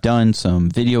 I've done some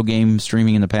video game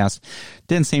streaming in the past.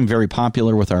 Didn't seem very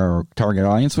popular with our target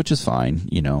audience, which is fine.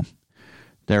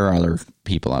 There are other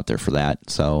people out there for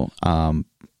that. So,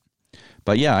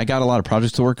 but yeah, I got a lot of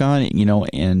projects to work on,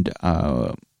 and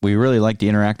we really like the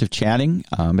interactive chatting.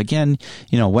 Again,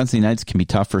 Wednesday nights can be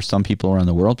tough for some people around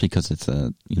the world because it's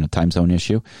a, time zone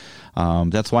issue.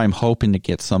 That's why I'm hoping to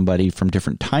get somebody from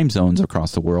different time zones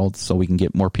across the world so we can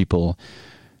get more people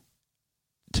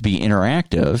to be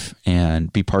interactive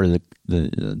and be part of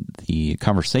the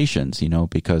conversations,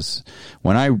 because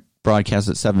when I broadcast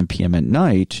at 7 p.m. at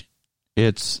night,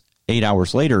 it's 8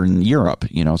 hours later in Europe,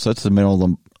 so it's the middle of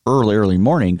the early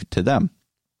morning to them.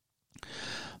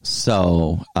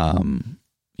 So,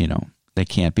 they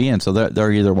can't be in. So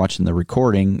they're either watching the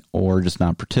recording or just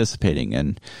not participating.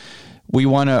 And we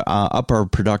want to up our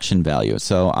production value.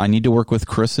 So I need to work with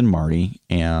Chris and Marty,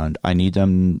 and I need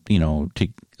them, to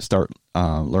start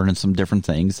learning some different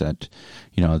things that,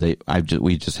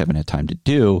 we just haven't had time to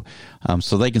do,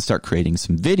 so they can start creating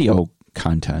some video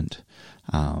content,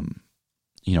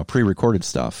 pre-recorded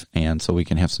stuff, and so we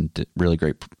can have some really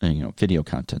great, video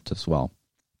content as well.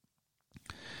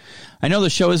 I know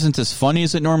the show isn't as funny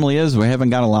as it normally is. We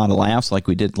haven't got a lot of laughs like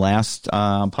we did last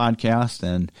podcast,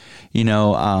 and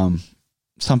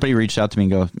somebody reached out to me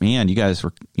and go, "Man, you guys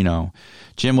were,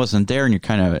 Jim wasn't there, and you're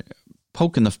kind of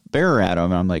poking the bear at him."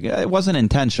 And I'm like, it wasn't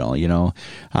intentional,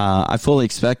 I fully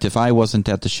expect if I wasn't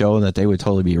at the show that they would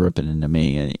totally be ripping into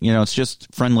me. And, it's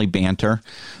just friendly banter.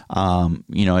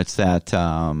 It's that,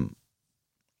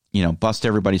 bust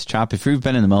everybody's chop. If you've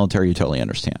been in the military, you totally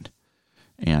understand.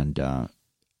 And,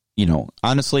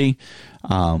 honestly,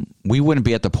 we wouldn't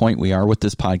be at the point we are with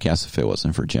this podcast if it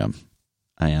wasn't for Jim.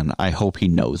 And I hope he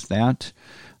knows that.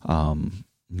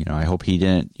 I hope he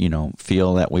didn't,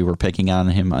 feel that we were picking on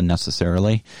him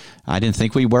unnecessarily. I didn't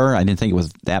think we were. I didn't think it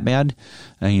was that bad,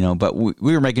 but we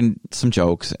were making some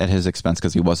jokes at his expense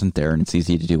because he wasn't there, and it's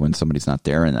easy to do when somebody's not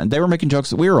there. And they were making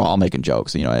jokes. We were all making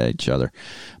jokes, at each other.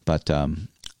 But,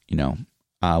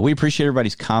 we appreciate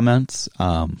everybody's comments.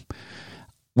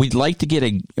 We'd like to get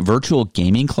a virtual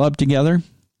gaming club together.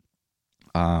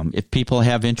 If people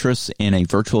have interest in a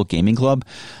virtual gaming club,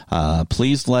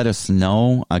 please let us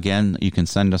know. Again, you can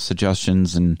send us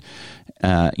suggestions and,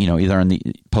 either on the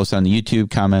post on the YouTube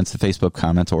comments, the Facebook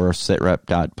comments, or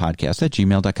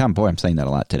sitrep.podcast@gmail.com. Boy, I'm saying that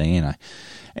a lot today, ain't I?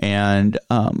 And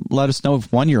let us know if,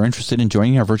 one, you're interested in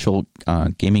joining our virtual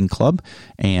gaming club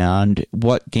and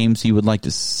what games you would like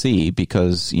to see,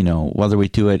 because, whether we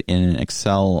do it in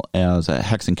Excel as a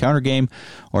hex and counter game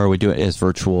or we do it as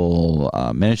virtual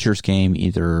miniatures game,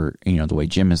 either, the way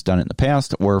Jim has done it in the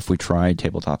past, or if we try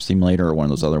Tabletop Simulator or one of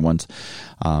those other ones,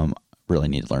 really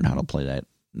need to learn how to play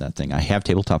that thing. I have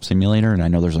Tabletop Simulator, and I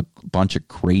know there's a bunch of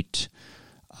great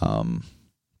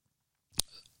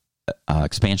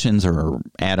expansions or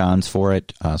add-ons for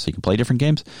it, so you can play different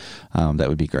games. That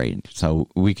would be great. So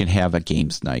we can have a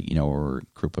games night, or a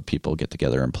group of people get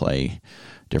together and play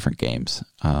different games.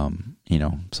 So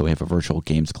we have a virtual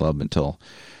games club until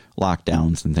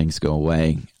lockdowns and things go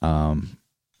away. I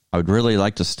would really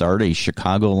like to start a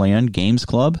Chicagoland games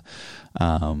club,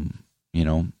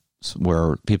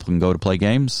 where people can go to play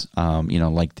games.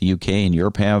 Like the UK and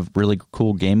Europe have really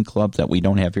cool game clubs that we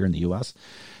don't have here in the U.S.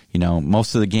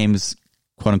 Most of the games,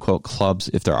 quote unquote, clubs,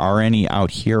 if there are any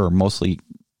out here, are mostly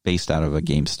based out of a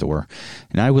game store.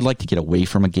 And I would like to get away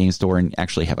from a game store and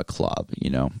actually have a club,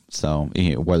 So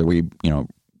whether we,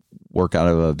 work out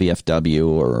of a VFW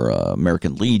or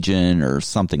American Legion or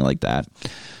something like that,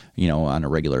 on a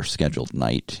regular scheduled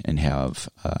night and have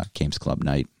Games Club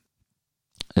night.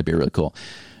 That'd be really cool.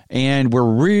 And we're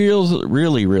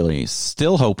really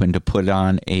still hoping to put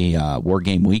on a War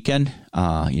Game weekend.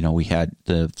 We had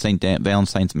the St.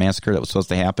 Valentine's Massacre that was supposed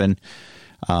to happen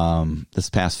this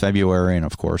past February, and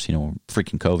of course,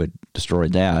 freaking COVID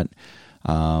destroyed that.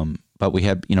 But we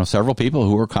had, several people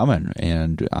who were coming,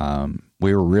 and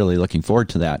we were really looking forward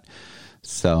to that.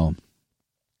 So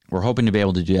we're hoping to be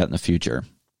able to do that in the future.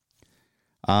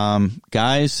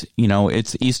 Guys,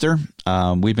 it's Easter.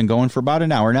 We've been going for about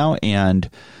an hour now, and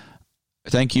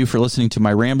thank you for listening to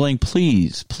my rambling.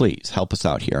 Please help us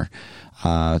out here.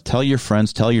 Tell your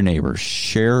friends, tell your neighbors,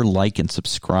 share, like, and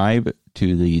subscribe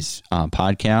to these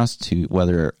podcasts,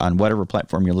 whether on whatever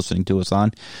platform you're listening to us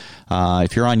on.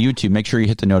 If you're on YouTube, make sure you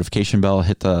hit the notification bell,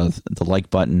 hit the like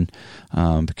button,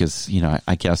 because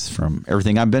I guess from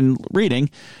everything I've been reading,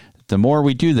 the more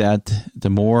we do that, the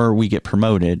more we get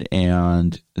promoted,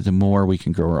 and the more we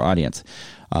can grow our audience.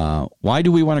 Why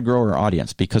do we want to grow our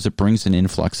audience? Because it brings an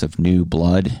influx of new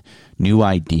blood, new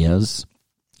ideas,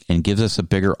 and gives us a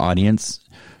bigger audience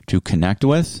to connect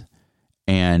with.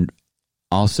 And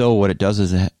also what it does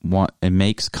is it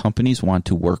makes companies want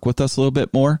to work with us a little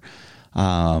bit more.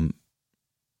 Not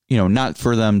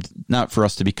for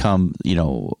us to become,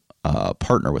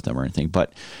 partner with them or anything,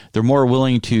 but they're more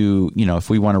willing to, if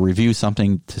we want to review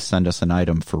something, to send us an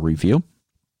item for review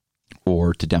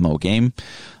or to demo a game,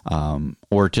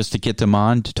 or just to get them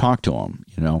on to talk to them,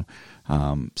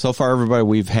 So far, everybody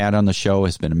we've had on the show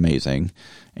has been amazing,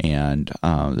 and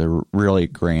they're really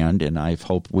grand, and I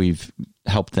hope we've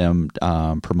helped them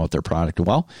promote their product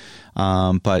well.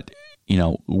 But,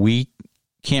 we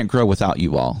can't grow without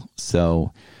you all.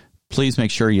 So please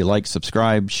make sure you like,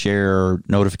 subscribe, share,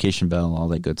 notification bell, all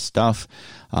that good stuff.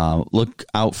 Look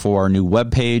out for our new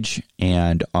webpage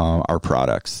and our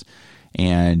products.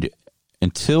 And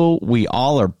until we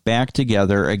all are back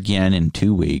together again in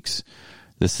 2 weeks,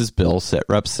 this is Bill,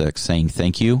 SitRep6, saying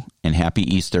thank you and happy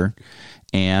Easter.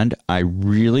 And I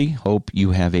really hope you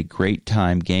have a great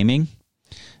time gaming,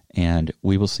 and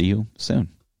we will see you soon.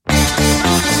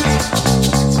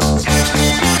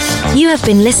 You have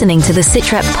been listening to the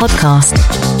SitRep podcast.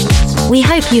 We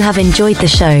hope you have enjoyed the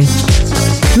show.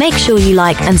 Make sure you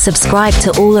like and subscribe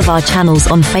to all of our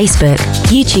channels on Facebook,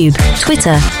 YouTube,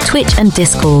 Twitter, Twitch, and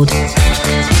Discord.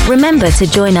 Remember to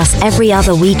join us every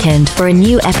other weekend for a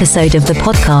new episode of the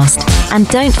podcast, and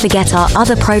don't forget our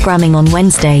other programming on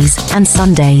Wednesdays and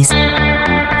Sundays.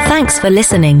 Thanks for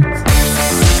listening.